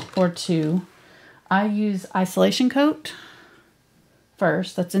 coat or 2. I use Isolation Coat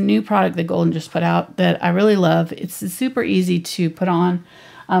first. That's a new product that Golden just put out that I really love. It's super easy to put on.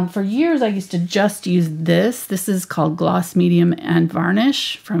 For years, I used to just use this. This is called Gloss Medium and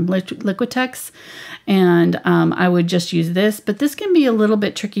Varnish from Liquitex. And I would just use this, but this can be a little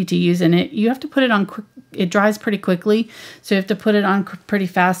bit tricky to use in it. You have to put it on quick. It dries pretty quickly, so you have to put it on pretty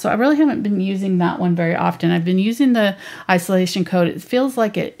fast. So I really haven't been using that one very often. I've been using the Isolation Coat. It feels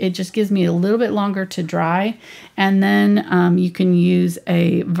like it just gives me a little bit longer to dry. And then you can use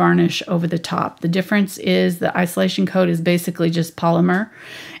a varnish over the top. The difference is the Isolation Coat is basically just polymer.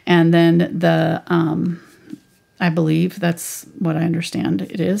 And then the, I believe that's what I understand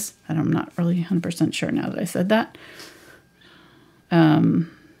it is. And I'm not really 100% sure now that I said that.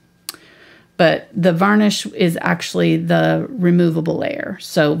 But the varnish is actually the removable layer.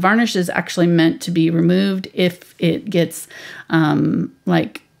 So varnish is actually meant to be removed if it gets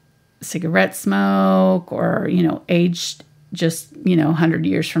like cigarette smoke or, aged just, 100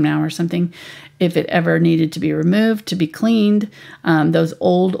 years from now or something. If it ever needed to be removed, to be cleaned, those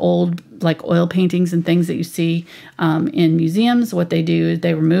old like oil paintings and things that you see in museums, what they do is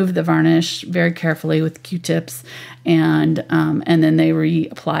they remove the varnish very carefully with Q-tips, and then they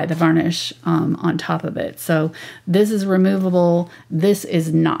reapply the varnish on top of it. So this is removable. This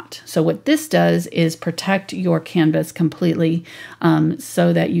is not. So what this does is protect your canvas completely,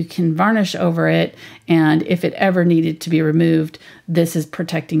 so that you can varnish over it, and if it ever needed to be removed, this is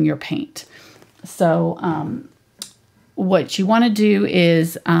protecting your paint. So what you want to do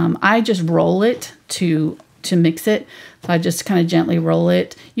is, I just roll it to mix it. So I just kind of gently roll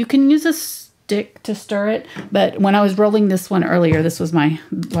it. You can use a stick to stir it, but when I was rolling this one earlier, this was my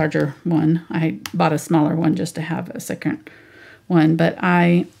larger one. I bought a smaller one just to have a second one, but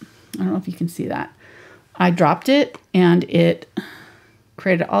I don't know if you can see that. I dropped it and it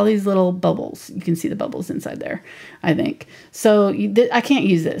created all these little bubbles. You can see the bubbles inside there, I think. So I can't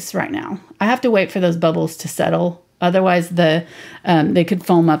use this right now. I have to wait for those bubbles to settle. Otherwise, they could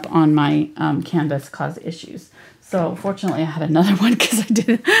foam up on my canvas, cause issues. So fortunately, I had another one because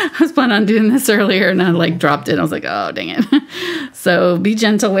I was planning on doing this earlier and I like dropped it. I was like, oh, dang it. So be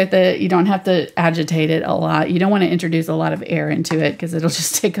gentle with it. You don't have to agitate it a lot. You don't want to introduce a lot of air into it because it'll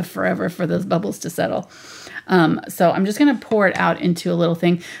just take forever for those bubbles to settle. So I'm just going to pour it out into a little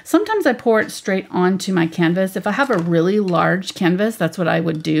thing. Sometimes I pour it straight onto my canvas. If I have a really large canvas, that's what I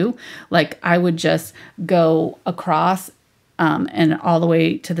would do. Like I would just go across and all the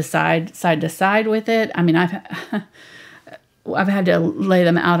way to the side to side with it. I mean, I've had to lay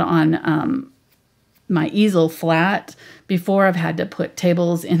them out on my easel flat before. I've had to put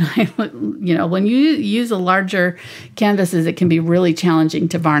tables in. You know, when you use a larger canvases, it can be really challenging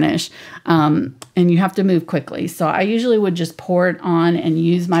to varnish, and you have to move quickly. So I usually would just pour it on and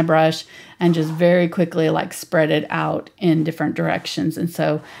use my brush and just very quickly like spread it out in different directions. And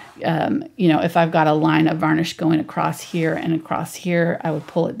so, you know, if I've got a line of varnish going across here and across here, I would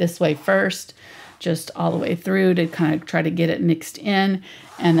pull it this way first, just all the way through to kind of try to get it mixed in,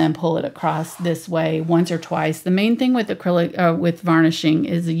 and then pull it across this way once or twice. The main thing with acrylic, with varnishing,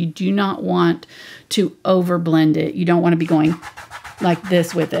 is that you do not want to over blend it. You don't want to be going like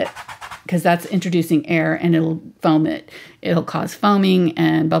this with it, because that's introducing air and it'll foam it. It'll cause foaming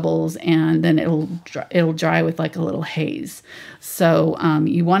and bubbles, and then it'll dry with like a little haze. So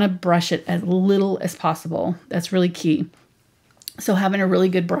you want to brush it as little as possible. That's really key. So having a really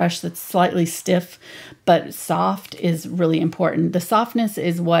good brush that's slightly stiff but soft is really important. The softness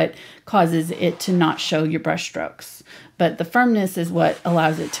is what causes it to not show your brush strokes, but the firmness is what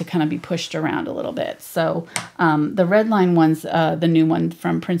allows it to kind of be pushed around a little bit. So the red line one's the new one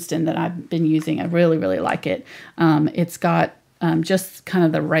from Princeton that I've been using. I really, really like it. It's got just kind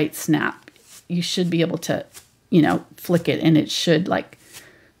of the right snap. You should be able to, you know, flick it and it should like,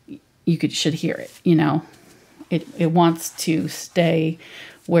 should hear it, you know. It wants to stay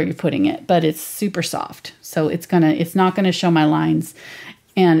where you're putting it, but it's super soft. So it's not gonna show my lines.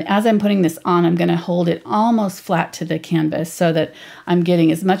 And as I'm putting this on, I'm gonna hold it almost flat to the canvas so that I'm getting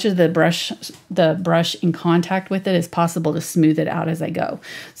as much of the brush in contact with it as possible to smooth it out as I go.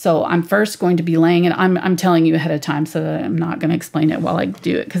 So I'm first going to be laying it. I'm telling you ahead of time so that I'm not gonna explain it while I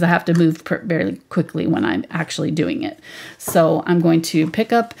do it, because I have to move very quickly when I'm actually doing it. So I'm going to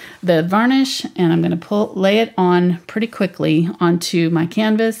pick up the varnish and I'm gonna lay it on pretty quickly onto my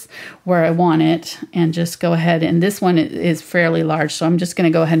canvas where I want it, and just go ahead. And this one is fairly large, so I'm just going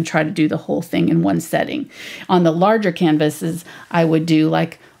to go ahead and try to do the whole thing in one setting. On the larger canvases, I would do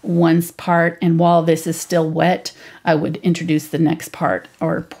like one part, and while this is still wet, I would introduce the next part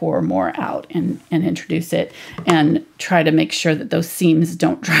or pour more out and introduce it, and try to make sure that those seams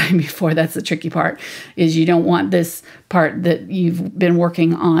don't dry before. That's the tricky part, is you don't want this part that you've been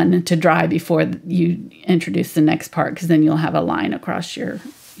working on to dry before you introduce the next part, because then you'll have a line across your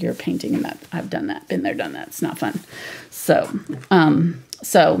painting. And that I've done that, been there, done that. It's not fun.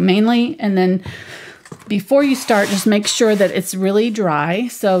 So mainly, and then before you start, just make sure that it's really dry.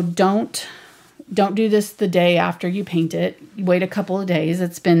 So don't do this the day after you paint it. Wait a couple of days.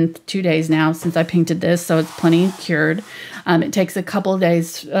 It's been 2 days now since I painted this, so it's plenty cured. It takes a couple of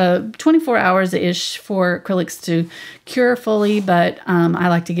days, 24 hours-ish for acrylics to cure fully, but I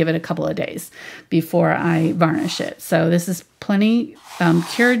like to give it a couple of days before I varnish it. So this is plenty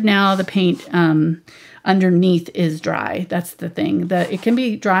cured now. The paint underneath is dry. That's the thing. It can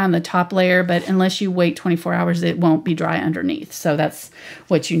be dry on the top layer, but unless you wait 24 hours, it won't be dry underneath. So that's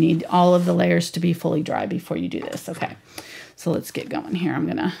what you need, all of the layers to be fully dry before you do this. Okay, so let's get going here.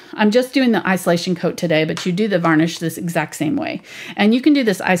 I'm just doing the isolation coat today, but you do the varnish this exact same way. And you can do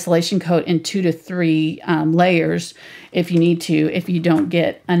this isolation coat in 2 to 3 layers if you need to, if you don't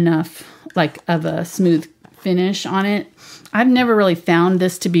get enough like of a smooth finish on it. I've never really found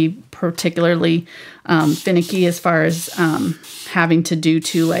this to be particularly finicky as far as having to do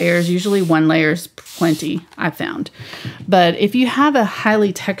 2 layers. Usually 1 layer is plenty, I've found. But if you have a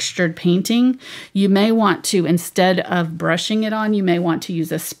highly textured painting, you may want to, instead of brushing it on, you may want to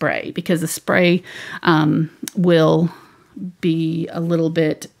use a spray, because a spray will be a little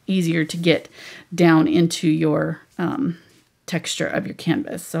bit easier to get down into your texture of your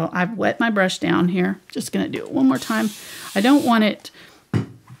canvas. So I've wet my brush down here. Just going to do it one more time. I don't want it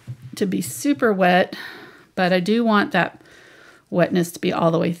to be super wet, but I do want that wetness to be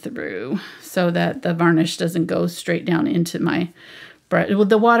all the way through so that the varnish doesn't go straight down into my brush.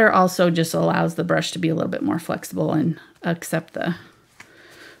 The water also just allows the brush to be a little bit more flexible and accept the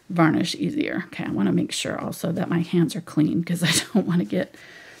varnish easier. Okay, I want to make sure also that my hands are clean, because I don't want to get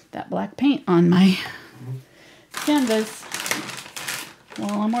that black paint on my canvas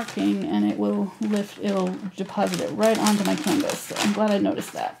while I'm working, and it will it'll deposit it right onto my canvas. So I'm glad I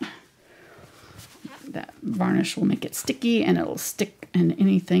noticed that. That varnish will make it sticky, and it'll stick, and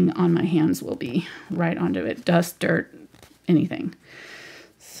anything on my hands will be right onto it. Dust, dirt, anything.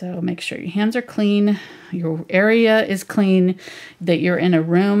 So make sure your hands are clean, your area is clean, that you're in a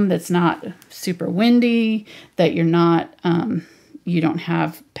room that's not super windy, that you're not, you don't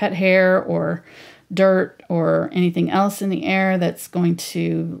have pet hair or dirt or anything else in the air that's going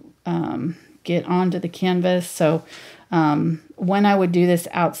to get onto the canvas. So when I would do this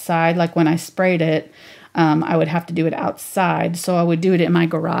outside, like when I sprayed it, I would have to do it outside. So I would do it in my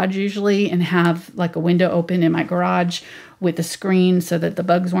garage usually, and have like a window open in my garage with a screen so that the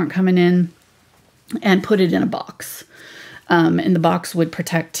bugs weren't coming in, and put it in a box. And the box would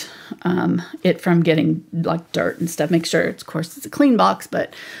protect it from getting like dirt and stuff. Make sure, of course, it's a clean box,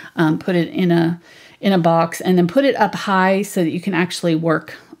 but put it in a box, and then put it up high so that you can actually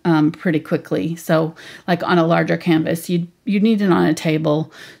work pretty quickly. So like on a larger canvas, you need it on a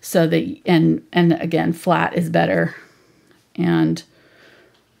table so that, and again, flat is better. And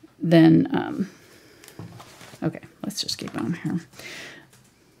then, okay, let's just keep on here.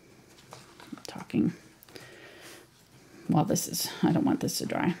 I'm talking while this is, I don't want this to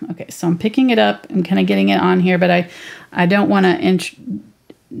dry. Okay, so I'm picking it up and kind of getting it on here, but I don't want to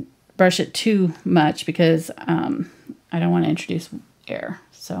brush it too much, because I don't want to introduce air.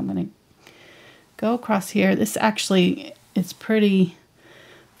 So I'm going to go across here. This actually is pretty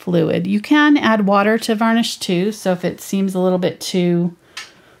fluid. You can add water to varnish too. So if it seems a little bit too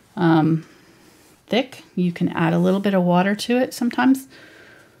thick, you can add a little bit of water to it sometimes.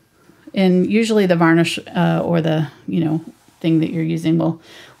 And usually the varnish or the, thing that you're using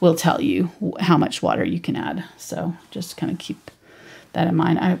will tell you how much water you can add. So just kind of keep that in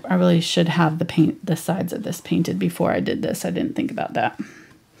mind. I really should have the sides of this painted before I did this. I didn't think about that.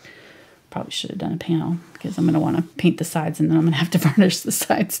 Probably should have done a panel, because I'm going to want to paint the sides, and then I'm going to have to varnish the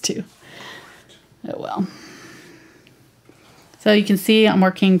sides too. Oh well. So you can see I'm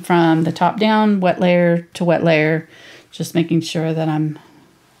working from the top down, wet layer to wet layer, just making sure that I'm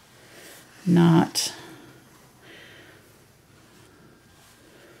not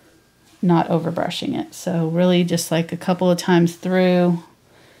overbrushing it. So really just like a couple of times through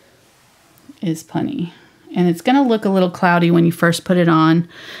is plenty. And it's going to look a little cloudy when you first put it on.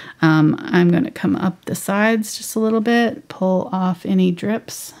 I'm going to come up the sides just a little bit, pull off any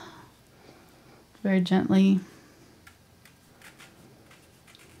drips very gently.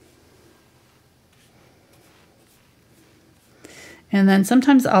 And then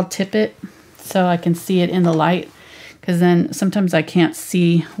sometimes I'll tip it so I can see it in the light, because then sometimes I can't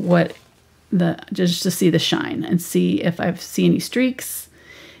see what just to see the shine and see if I see any streaks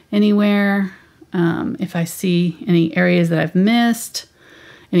anywhere. If I see any areas that I've missed,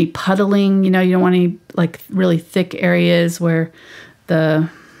 any puddling, you don't want any like really thick areas where I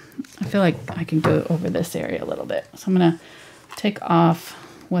feel like I can go over this area a little bit. So I'm going to take off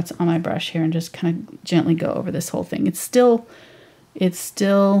what's on my brush here and just kind of gently go over this whole thing. It's still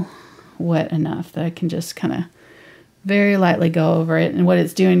wet enough that I can just kind of very lightly go over it. And what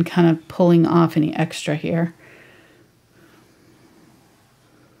it's doing, kind of pulling off any extra here.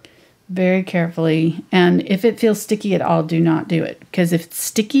 Very carefully. And if it feels sticky at all, do not do it, because if it's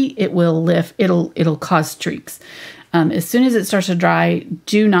sticky, it will lift. It'll cause streaks. As soon as it starts to dry,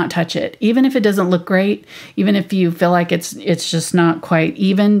 do not touch it. Even if it doesn't look great, even if you feel like it's just not quite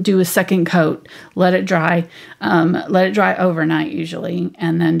even, do a second coat. Let it dry. Let it dry overnight usually,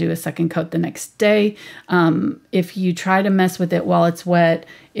 and then do a second coat the next day. If you try to mess with it while it's wet,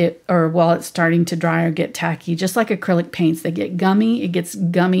 or while it's starting to dry or get tacky, just like acrylic paints, they get gummy. It gets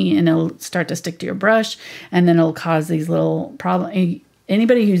gummy and it'll start to stick to your brush, and then it'll cause these little problems.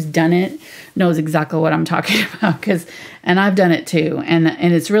 anybody who's done it knows exactly what I'm talking about, and I've done it too. And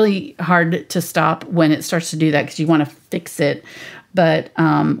it's really hard to stop when it starts to do that because you want to fix it. But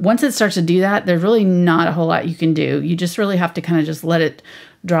once it starts to do that, there's really not a whole lot you can do. You just really have to kind of just let it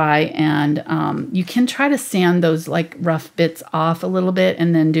dry, and you can try to sand those like rough bits off a little bit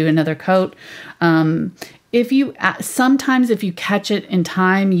and then do another coat. Sometimes if you catch it in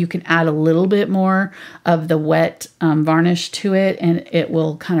time, you can add a little bit more of the wet varnish to it, and it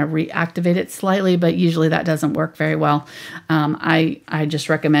will kind of reactivate it slightly, but usually that doesn't work very well. I just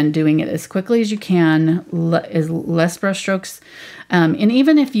recommend doing it as quickly as you can, less brush strokes. And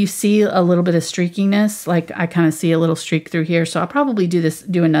even if you see a little bit of streakiness, like I kind of see a little streak through here, so I'll probably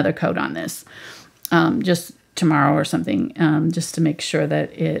do another coat on this just tomorrow or something, just to make sure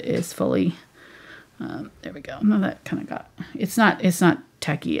that it is fully... there we go. No, that kind of got, it's not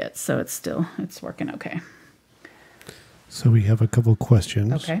tacky yet, so it's working okay. So we have a couple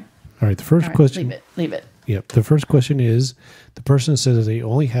questions. Okay. All right. The first question. Leave it. Yep. The first question is, the person says they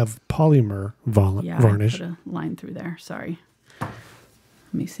only have polymer varnish. I put a line through there. Sorry. Let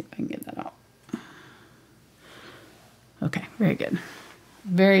me see if I can get that out. Okay. Very good.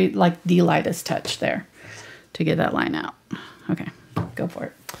 Very like the lightest touch there to get that line out. Okay. Go for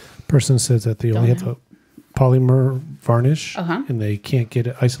it. Person says that they only have a polymer varnish and they can't get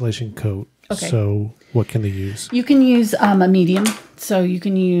an isolation coat. Okay. So what can they use? You can use a medium. So you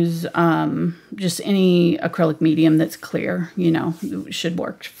can use just any acrylic medium that's clear, should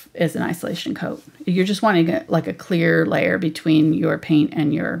work as an isolation coat. You're just wanting like a clear layer between your paint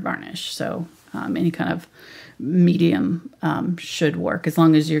and your varnish. So any kind of medium should work as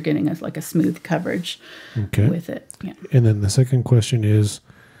long as you're getting a smooth coverage with it. Yeah. And then the second question is,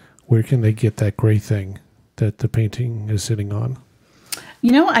 where can they get that gray thing that the painting is sitting on?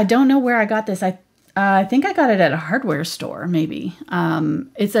 I don't know where I got this. I think I got it at a hardware store, maybe.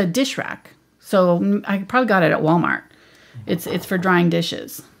 It's a dish rack. So I probably got it at Walmart. It's for drying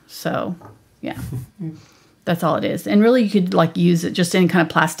dishes. So, yeah. That's all it is. And really, you could use it just any kind of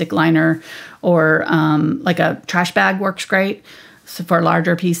plastic liner, or like a trash bag works great. So for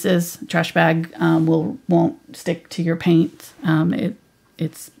larger pieces, trash bag won't stick to your paint.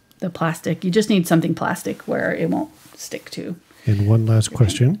 It's the plastic. You just need something plastic where it won't stick to. And one last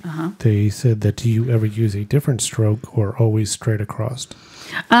question. They said that, do you ever use a different stroke or always straight across?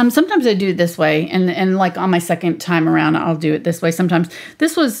 Sometimes I do it this way, and like on my second time around, I'll do it this way. Sometimes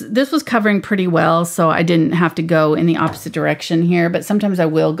this was covering pretty well, so I didn't have to go in the opposite direction here. But sometimes I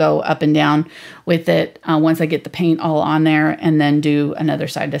will go up and down with it once I get the paint all on there, and then do another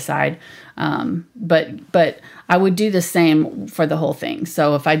side to side. But I would do the same for the whole thing.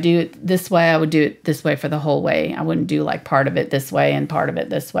 So if I do it this way, I would do it this way for the whole way. I wouldn't do like part of it this way and part of it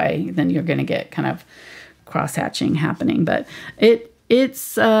this way. Then you're going to get kind of cross hatching happening. But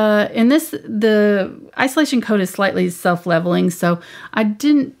it's in this, the isolation coat is slightly self-leveling, so I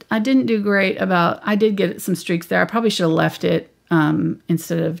didn't do great I did get some streaks there. I probably should have left it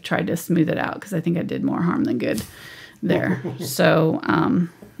instead of tried to smooth it out, because I think I did more harm than good there. So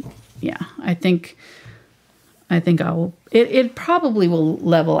yeah, I think it probably will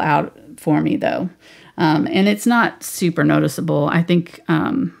level out for me though, and it's not super noticeable. I think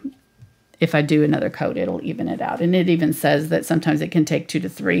if I do another coat, it'll even it out. And it even says that sometimes it can take 2 to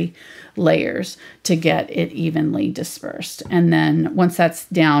 3 layers to get it evenly dispersed. And then once that's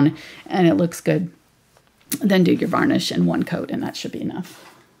down and it looks good, then do your varnish in one coat, and that should be enough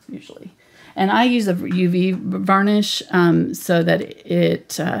usually. And I use a UV varnish so that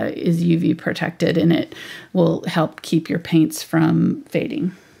it is UV protected, and it will help keep your paints from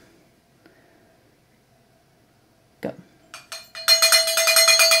fading. Go.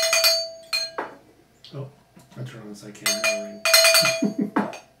 Oh, I turn on this. I can't.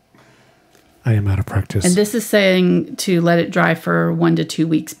 I am out of practice. And this is saying to let it dry for 1 to 2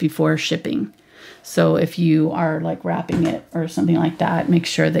 weeks before shipping. So if you are like wrapping it or something like that, make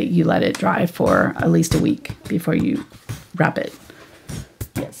sure that you let it dry for at least a week before you wrap it.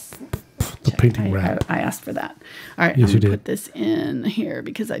 Yes. The painting wrap. I asked for that. All right. Yes, I'm going to put this in here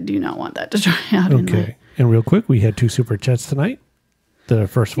because I do not want that to dry out. Okay. And real quick, we had 2 super chats tonight. The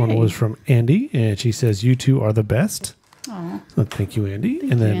first one was from Andy, and she says, "You two are the best." Oh. So thank you, Andy.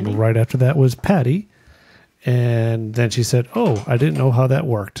 And then right after that was Patty. And then she said, "Oh, I didn't know how that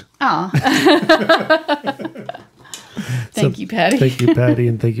worked." Oh. Thank you, Patty. Thank you, Patty,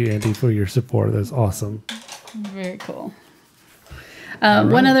 and thank you, Andy, for your support. That's awesome. Very cool.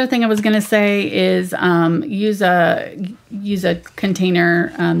 One other thing I was going to say is use a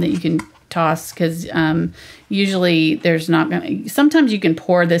container that you can toss, because usually there's not going to... Sometimes you can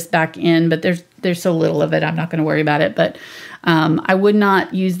pour this back in, but there's so little of it, I'm not going to worry about it. But I would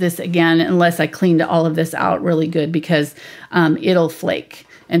not use this again unless I cleaned all of this out really good, because it'll flake.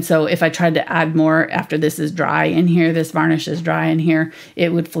 And so if I tried to add more after this is dry in here, this varnish is dry in here,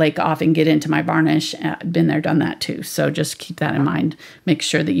 it would flake off and get into my varnish. I've been there, done that too. So just keep that in mind. Make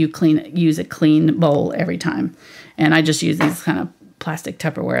sure that you use a clean bowl every time. And I just use these kind of plastic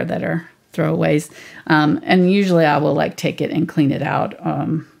Tupperware that are throwaways. And usually I will like take it and clean it out.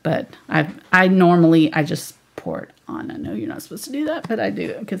 But I normally just pour it on. I know you're not supposed to do that, but I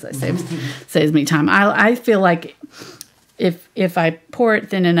do, because it saves me time. I feel like if I pour it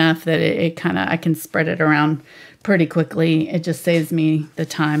thin enough that it kind of, I can spread it around pretty quickly. It just saves me the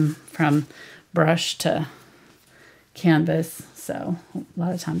time from brush to canvas. So a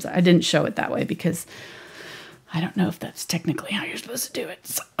lot of times I didn't show it that way because I don't know if that's technically how you're supposed to do it.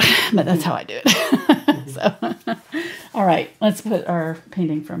 So, but that's how I do it. So, all right, let's put our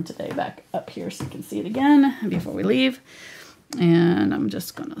painting from today back up here so you can see it again before we leave. And I'm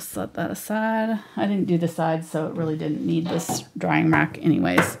just going to set that aside. I didn't do the sides, so it really didn't need this drying rack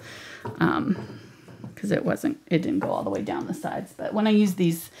anyways, because it didn't go all the way down the sides. But when I use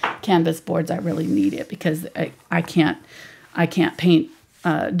these canvas boards, I really need it, because I can't paint,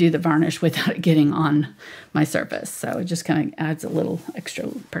 do the varnish without it getting on my surface. So it just kind of adds a little extra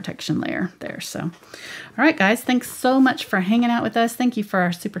protection layer there. So, all right, guys, thanks so much for hanging out with us. Thank you for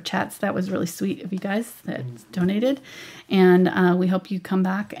our super chats. That was really sweet of you guys that donated. And we hope you come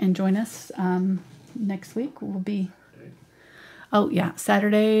back and join us next week. We'll be, oh yeah,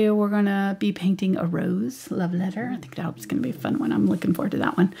 Saturday we're going to be painting a rose love letter. I think that's going to be a fun one. I'm looking forward to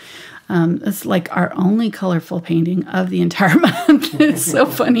that one. It's like our only colorful painting of the entire month. It's so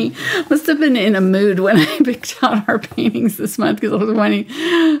funny. Must have been in a mood when I picked out our paintings this month, because I was when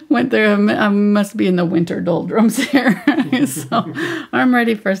I went there, I must be in the winter doldrums here. So I'm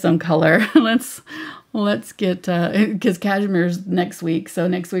ready for some color. Let's get, because Cashmere's next week. So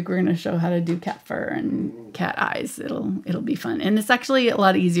next week we're going to show how to do cat fur and cat eyes. It'll be fun. And it's actually a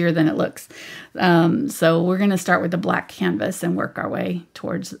lot easier than it looks. So we're going to start with the black canvas and work our way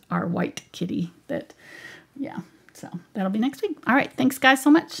towards our white kitty so that'll be next week. All right. Thanks guys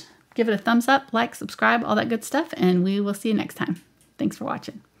so much. Give it a thumbs up, like, subscribe, all that good stuff. And we will see you next time. Thanks for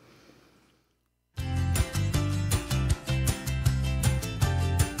watching.